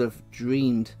would have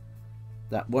dreamed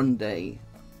that one day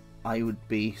I would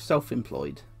be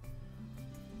self-employed,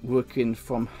 working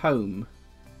from home,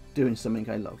 doing something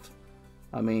I love.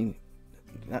 I mean,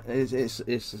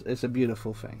 it's a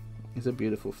beautiful thing. It's a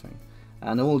beautiful thing,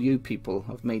 and all you people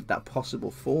have made that possible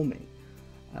for me,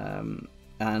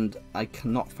 and I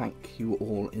cannot thank you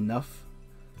all enough.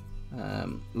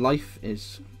 Life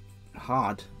is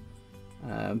hard,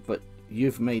 but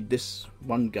you've made this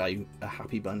one guy a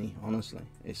happy bunny. Honestly,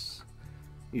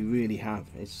 you really have.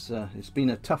 It's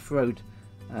been a tough road.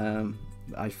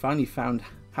 I finally found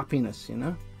happiness, you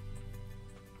know.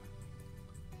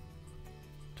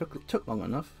 Took long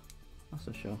enough, that's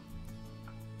for sure.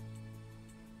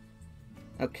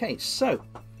 Okay, so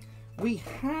we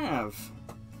have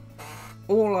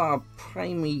all our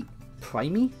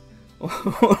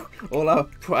all our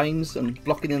primes and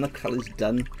blocking in the colours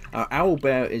done. Our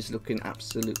Owlbear is looking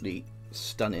absolutely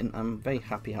stunning. I'm very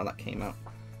happy how that came out,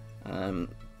 and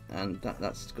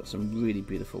that's got some really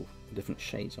beautiful different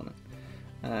shades on it.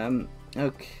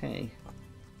 Okay,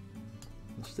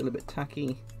 still a bit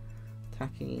tacky.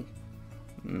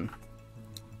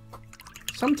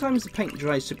 Sometimes the paint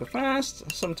dries super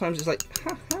fast, sometimes it's like,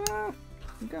 haha,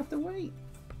 you have to wait.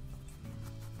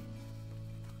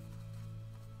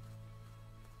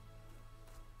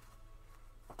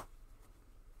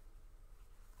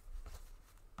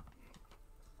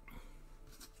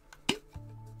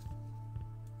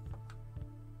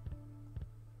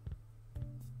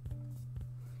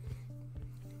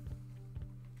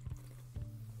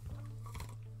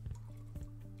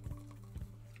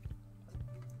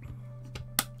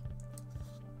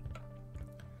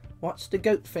 What's the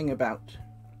goat thing about?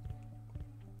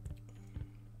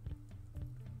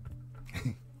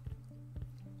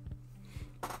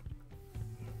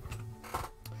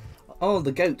 Oh,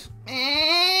 the goat.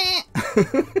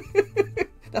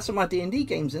 That's from my D&D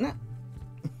games, isn't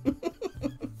it?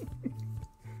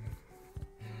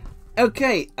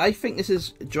 Okay, I think this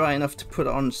is dry enough to put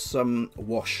on some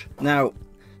wash. Now,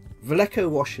 Vallejo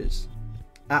washes,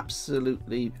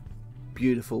 absolutely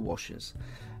beautiful washes.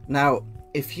 Now,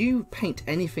 if you paint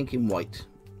anything in white,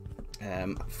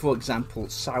 for example,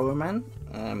 Sourman,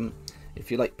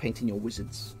 if you like painting your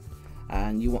wizards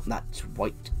and you want that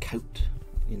white coat,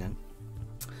 you know,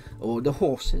 or the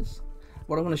horses,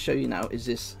 what I want to show you now is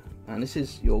this, and this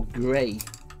is your grey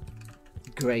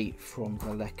from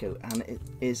Vallejo, and it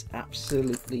is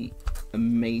absolutely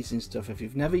amazing stuff. If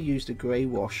you've never used a grey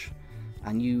wash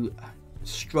and you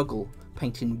struggle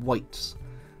painting whites,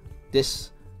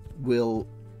 this will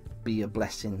be a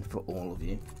blessing for all of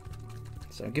you.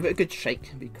 So give it a good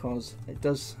shake because it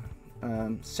does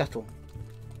settle.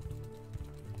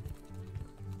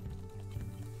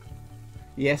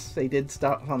 Yes, they did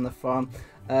start on the farm.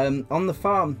 On the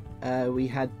farm we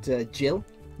had Jill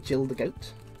the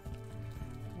goat,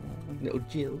 little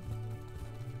Jill.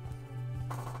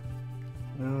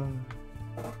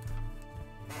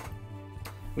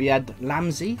 We had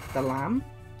Lamsey the lamb.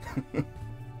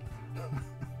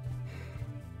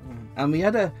 And I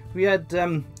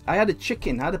had a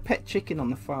chicken. I had a pet chicken on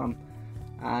the farm,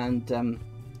 and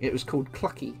it was called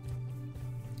Clucky.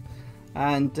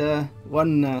 And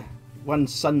one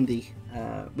Sunday,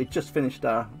 we just finished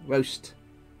our roast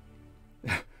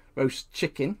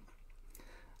chicken,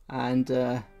 and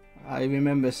I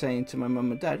remember saying to my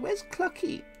mum and dad, "Where's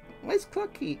Clucky? Where's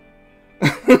Clucky?"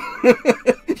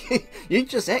 You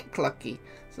just ate Clucky,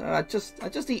 so I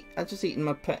just eaten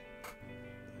my pet.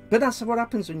 But that's what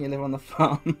happens when you live on the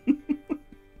farm.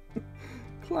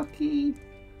 Clucky.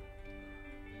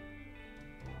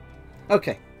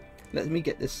 Okay, let me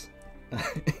get this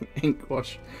ink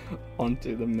wash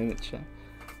onto the miniature.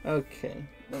 Okay,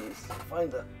 let's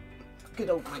find a good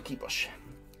old Mikey brush.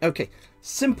 Okay,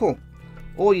 simple.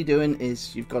 All you're doing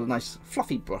is you've got a nice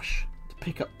fluffy brush to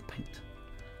pick up the paint.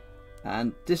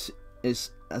 And this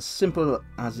is as simple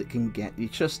as it can get. You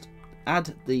just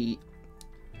add the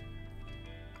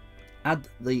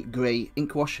grey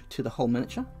ink wash to the whole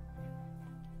miniature.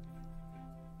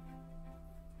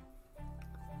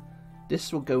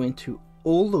 This will go into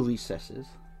all the recesses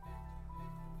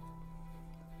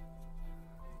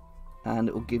and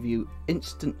it will give you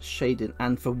instant shading,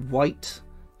 and for white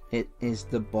it is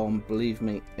the bomb. Believe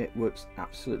me, it works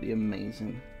absolutely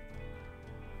amazing.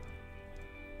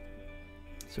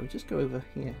 So we just go over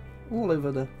here all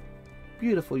over the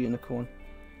beautiful unicorn.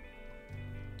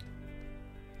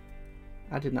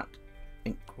 Adding that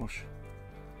ink wash.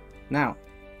 Now,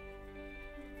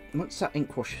 once that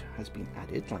ink wash has been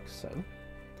added, like so,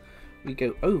 we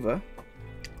go over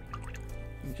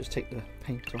and just take the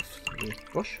paint off the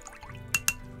brush.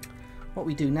 What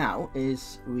we do now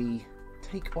is we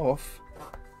take off.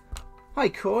 Hi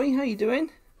Corey, how you doing?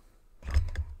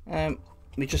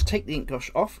 We just take the ink wash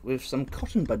off with some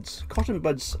cotton buds. Cotton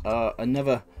buds are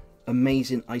another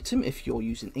amazing item if you're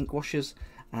using ink washers,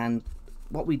 and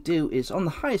what we do is on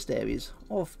the highest areas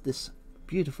of this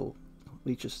beautiful,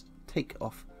 we just take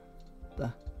off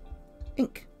the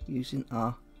ink using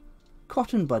our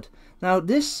cotton bud. Now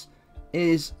this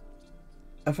is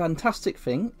a fantastic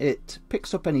thing. It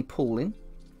picks up any pooling,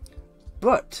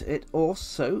 but it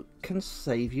also can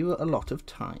save you a lot of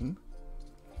time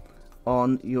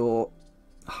on your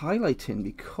highlighting,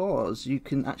 because you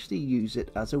can actually use it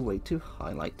as a way to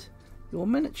highlight your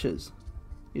miniatures.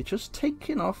 You're just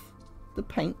taking off the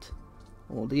paint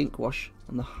or the ink wash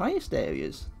on the highest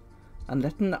areas and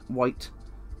letting that white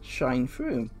shine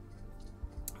through.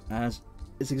 As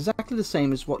it's exactly the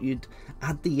same as what you'd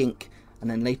add the ink and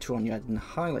then later on you're adding the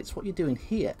highlights. What you're doing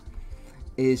here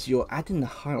is you're adding the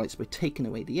highlights by taking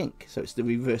away the ink, so it's the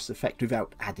reverse effect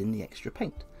without adding the extra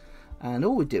paint. And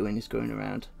all we're doing is going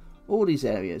around all these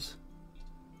areas.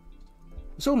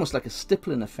 It's almost like a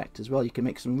stippling effect as well. You can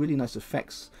make some really nice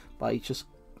effects by just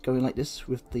going like this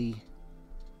with the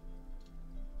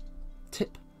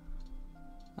tip,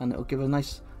 and it'll give a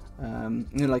nice you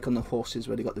know, like on the horses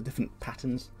where they got the different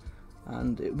patterns,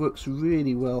 and it works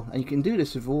really well. And you can do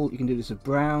this with you can do this with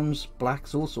browns,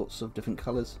 blacks, all sorts of different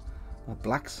colors.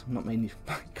 Blacks, not mainly,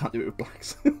 can't do it with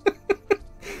blacks.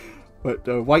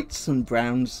 But whites and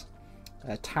browns,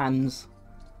 tans,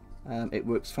 it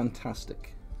works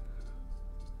fantastic.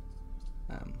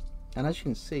 And as you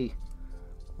can see,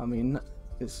 I mean,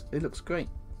 it looks great.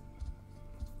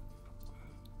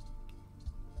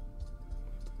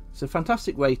 It's a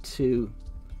fantastic way to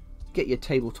get your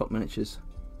tabletop miniatures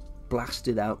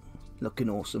blasted out, looking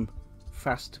awesome,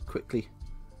 fast, quickly.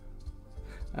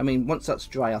 I mean, once that's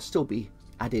dry, I'll still be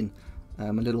adding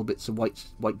a little bits of white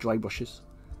dry brushes.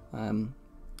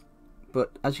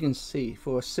 But as you can see,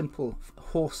 for a simple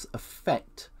horse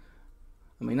effect,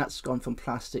 I mean, that's gone from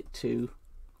plastic to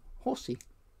horsey.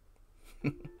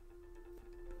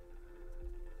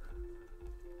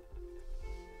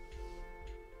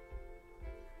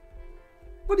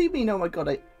 What do you mean? Oh my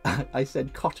god, I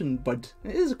said cotton bud.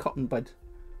 It is a cotton bud,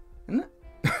 isn't it?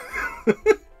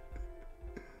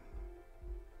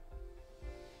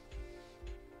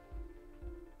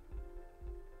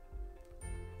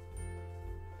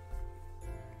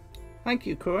 Thank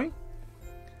you, Corey.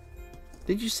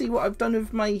 Did you see what I've done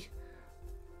with my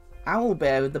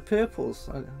Owlbear with the purples?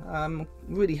 I'm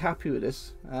really happy with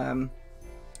this.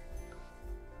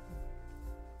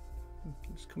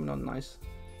 It's coming on nice.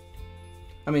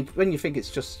 I mean, when you think it's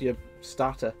just your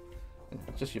starter,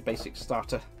 just your basic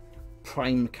starter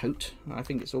prime coat, I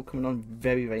think it's all coming on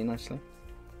very, very nicely.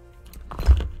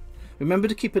 Remember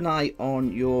to keep an eye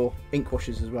on your ink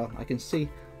washes as well. I can see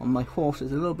on my horse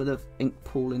there's a little bit of ink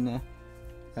pool in there.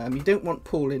 You don't want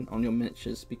pooling on your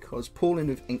miniatures, because pooling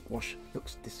with ink wash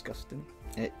looks disgusting.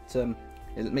 It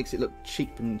makes it look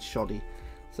cheap and shoddy.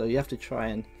 So you have to try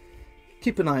and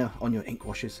keep an eye on your ink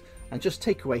washes and just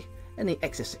take away any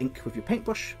excess ink with your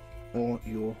paintbrush or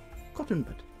your cotton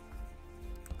bud.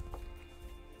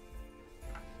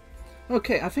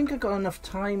 Okay, I think I got enough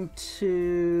time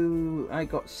to... I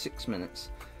got 6 minutes.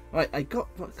 Right,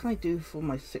 what can I do for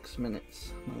my 6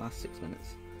 minutes? My last 6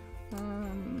 minutes.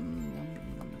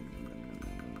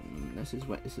 This is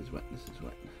wet, this is wet, this is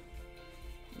wet.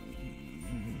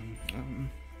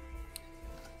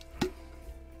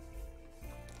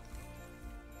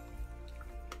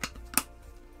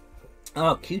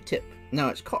 Oh, Q-tip. No,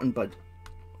 it's cotton bud.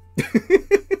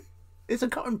 It's a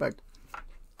cotton bud.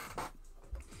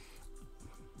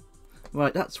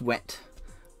 Right, that's wet.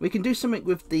 We can do something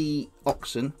with the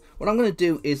Oxen. What I'm going to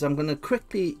do is I'm going to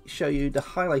quickly show you the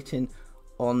highlighting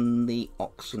on the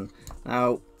Oxen.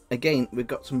 Now, again, we've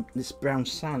got this brown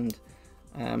sand.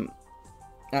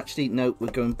 Actually, no,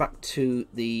 we're going back to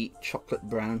the chocolate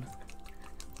brown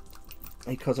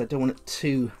because I don't want it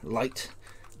too light.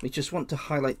 We just want to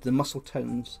highlight the muscle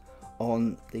tones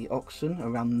on the Oxen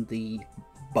around the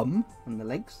bum and the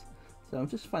legs. So I'm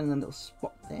just finding a little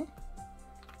spot there.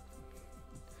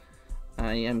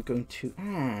 I am going to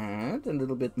add a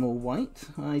little bit more white.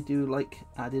 I do like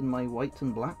adding my white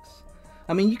and blacks.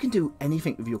 I mean, you can do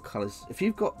anything with your colours. If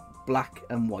you've got black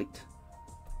and white,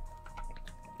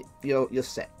 you're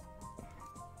set.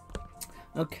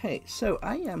 Okay, so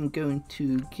I am going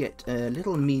to get a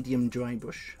little medium dry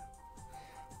brush.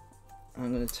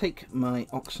 I'm going to take my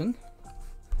Oxen.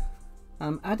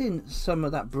 I'm adding some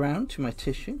of that brown to my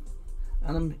tissue,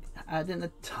 and I'm adding a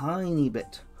tiny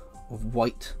bit of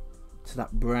white to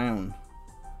that brown.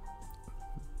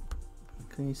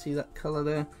 Can you see that colour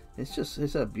there?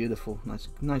 It's a beautiful,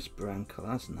 nice brown colour.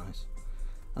 That's nice.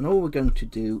 And all we're going to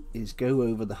do is go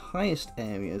over the highest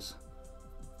areas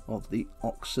of the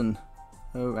Oxen,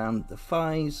 around the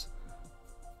thighs,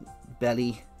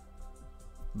 belly,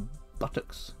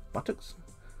 buttocks,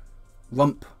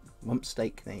 rump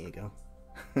steak. There you go.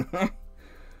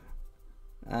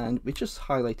 And we're just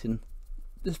highlighting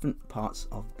different parts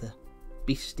of the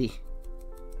beastie.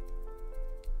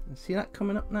 See that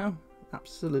coming up now?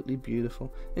 Absolutely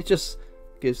beautiful. It just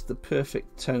gives the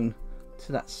perfect tone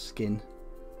to that skin.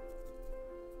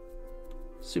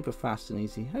 Super fast and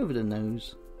easy. Over the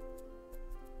nose.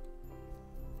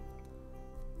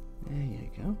 There you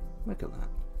go. Look at that.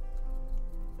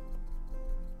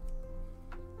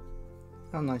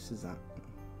 How nice is that?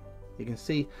 You can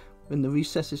see in the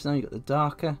recesses now you've got the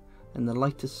darker and the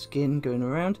lighter skin going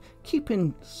around,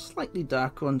 keeping slightly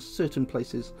darker on certain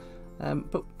places,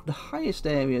 but the highest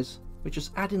areas we're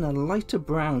just adding a lighter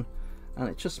brown, and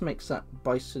it just makes that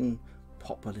bison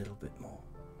pop a little bit more.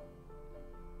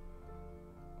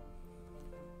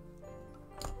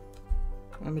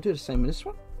 And we do the same with this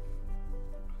one.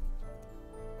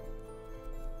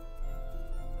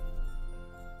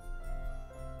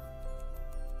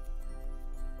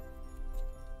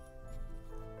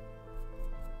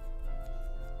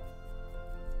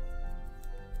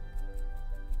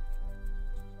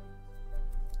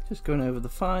 Just going over the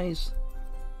thighs,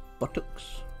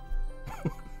 buttocks,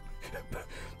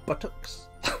 buttocks.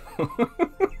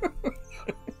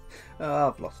 Oh,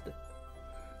 I've lost it.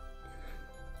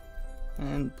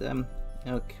 And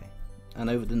okay, and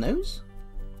over the nose.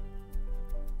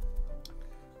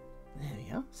 There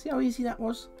we go. See how easy that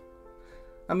was?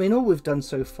 I mean, all we've done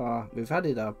so far, we've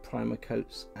added our primer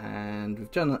coats and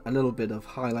we've done a little bit of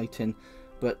highlighting,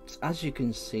 but as you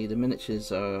can see, the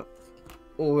miniatures are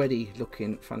already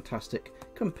looking fantastic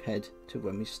compared to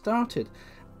when we started.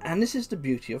 And this is the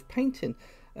beauty of painting.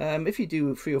 If you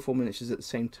do 3 or 4 miniatures at the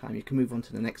same time, you can move on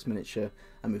to the next miniature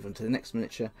and move on to the next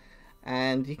miniature,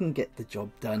 and you can get the job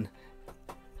done.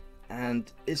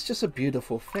 And it's just a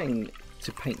beautiful thing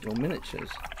to paint your miniatures.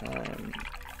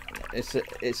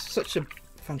 It's such a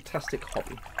fantastic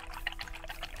hobby.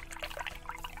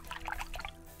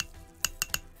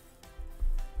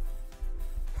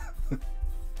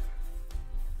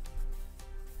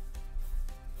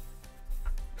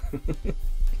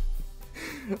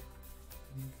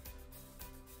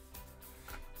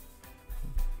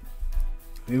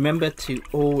 Remember to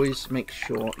always make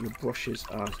sure your brushes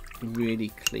are really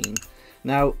clean.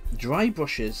 Now, dry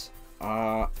brushes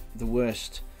are the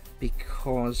worst,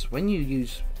 because when you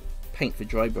use paint for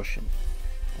dry brushing,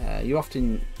 you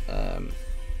often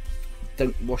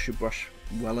don't wash your brush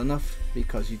well enough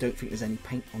because you don't think there's any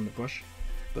paint on the brush,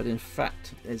 but in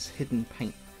fact there's hidden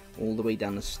paint all the way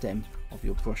down the stem of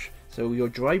your brush. So your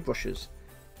dry brushes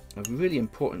are really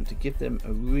important to give them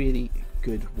a really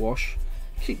good wash.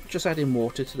 Keep just adding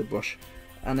water to the brush,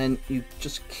 and then you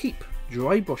just keep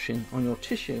dry brushing on your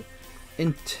tissue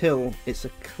until it's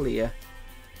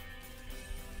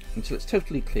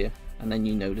totally clear, and then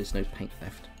you know there's no paint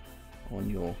left on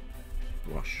your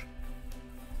brush.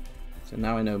 So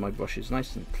now I know my brush is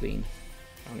nice and clean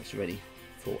and it's ready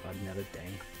for another day.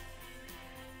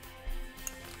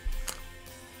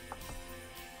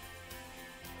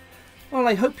 Well,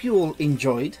 I hope you all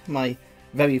enjoyed my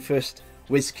very first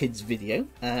Wizkids video.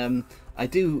 I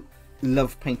do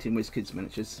love painting Wizkids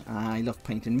miniatures. I love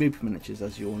painting Rube miniatures,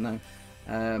 as you all know.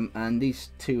 And these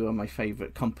two are my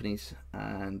favourite companies,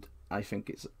 and I think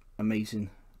it's amazing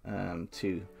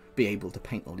to be able to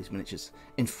paint all these miniatures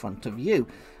in front of you.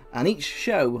 And each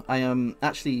show I am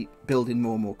actually building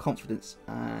more and more confidence,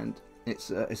 and it's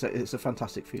a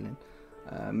fantastic feeling.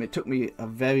 It took me a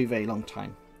very, very long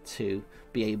time to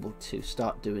be able to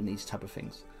start doing these type of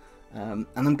things, and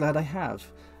I'm glad I have,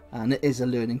 and it is a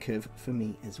learning curve for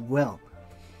me as well.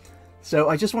 So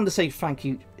I just want to say thank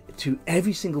you to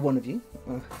every single one of you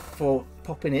for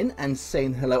popping in and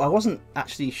saying hello. I wasn't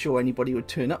actually sure anybody would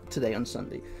turn up today on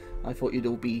Sunday. I thought you'd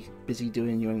all be busy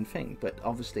doing your own thing, but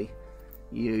obviously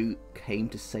you came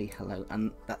to say hello,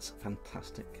 and that's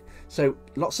fantastic. So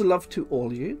lots of love to all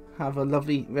of you. Have a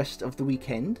lovely rest of the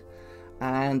weekend,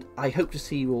 and I hope to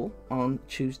see you all on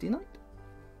Tuesday night.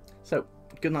 So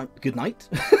good night.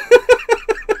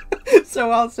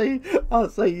 So I'll see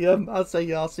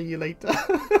you later.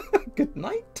 Good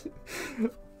night.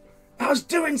 I was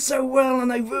doing so well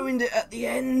and I ruined it at the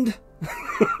end.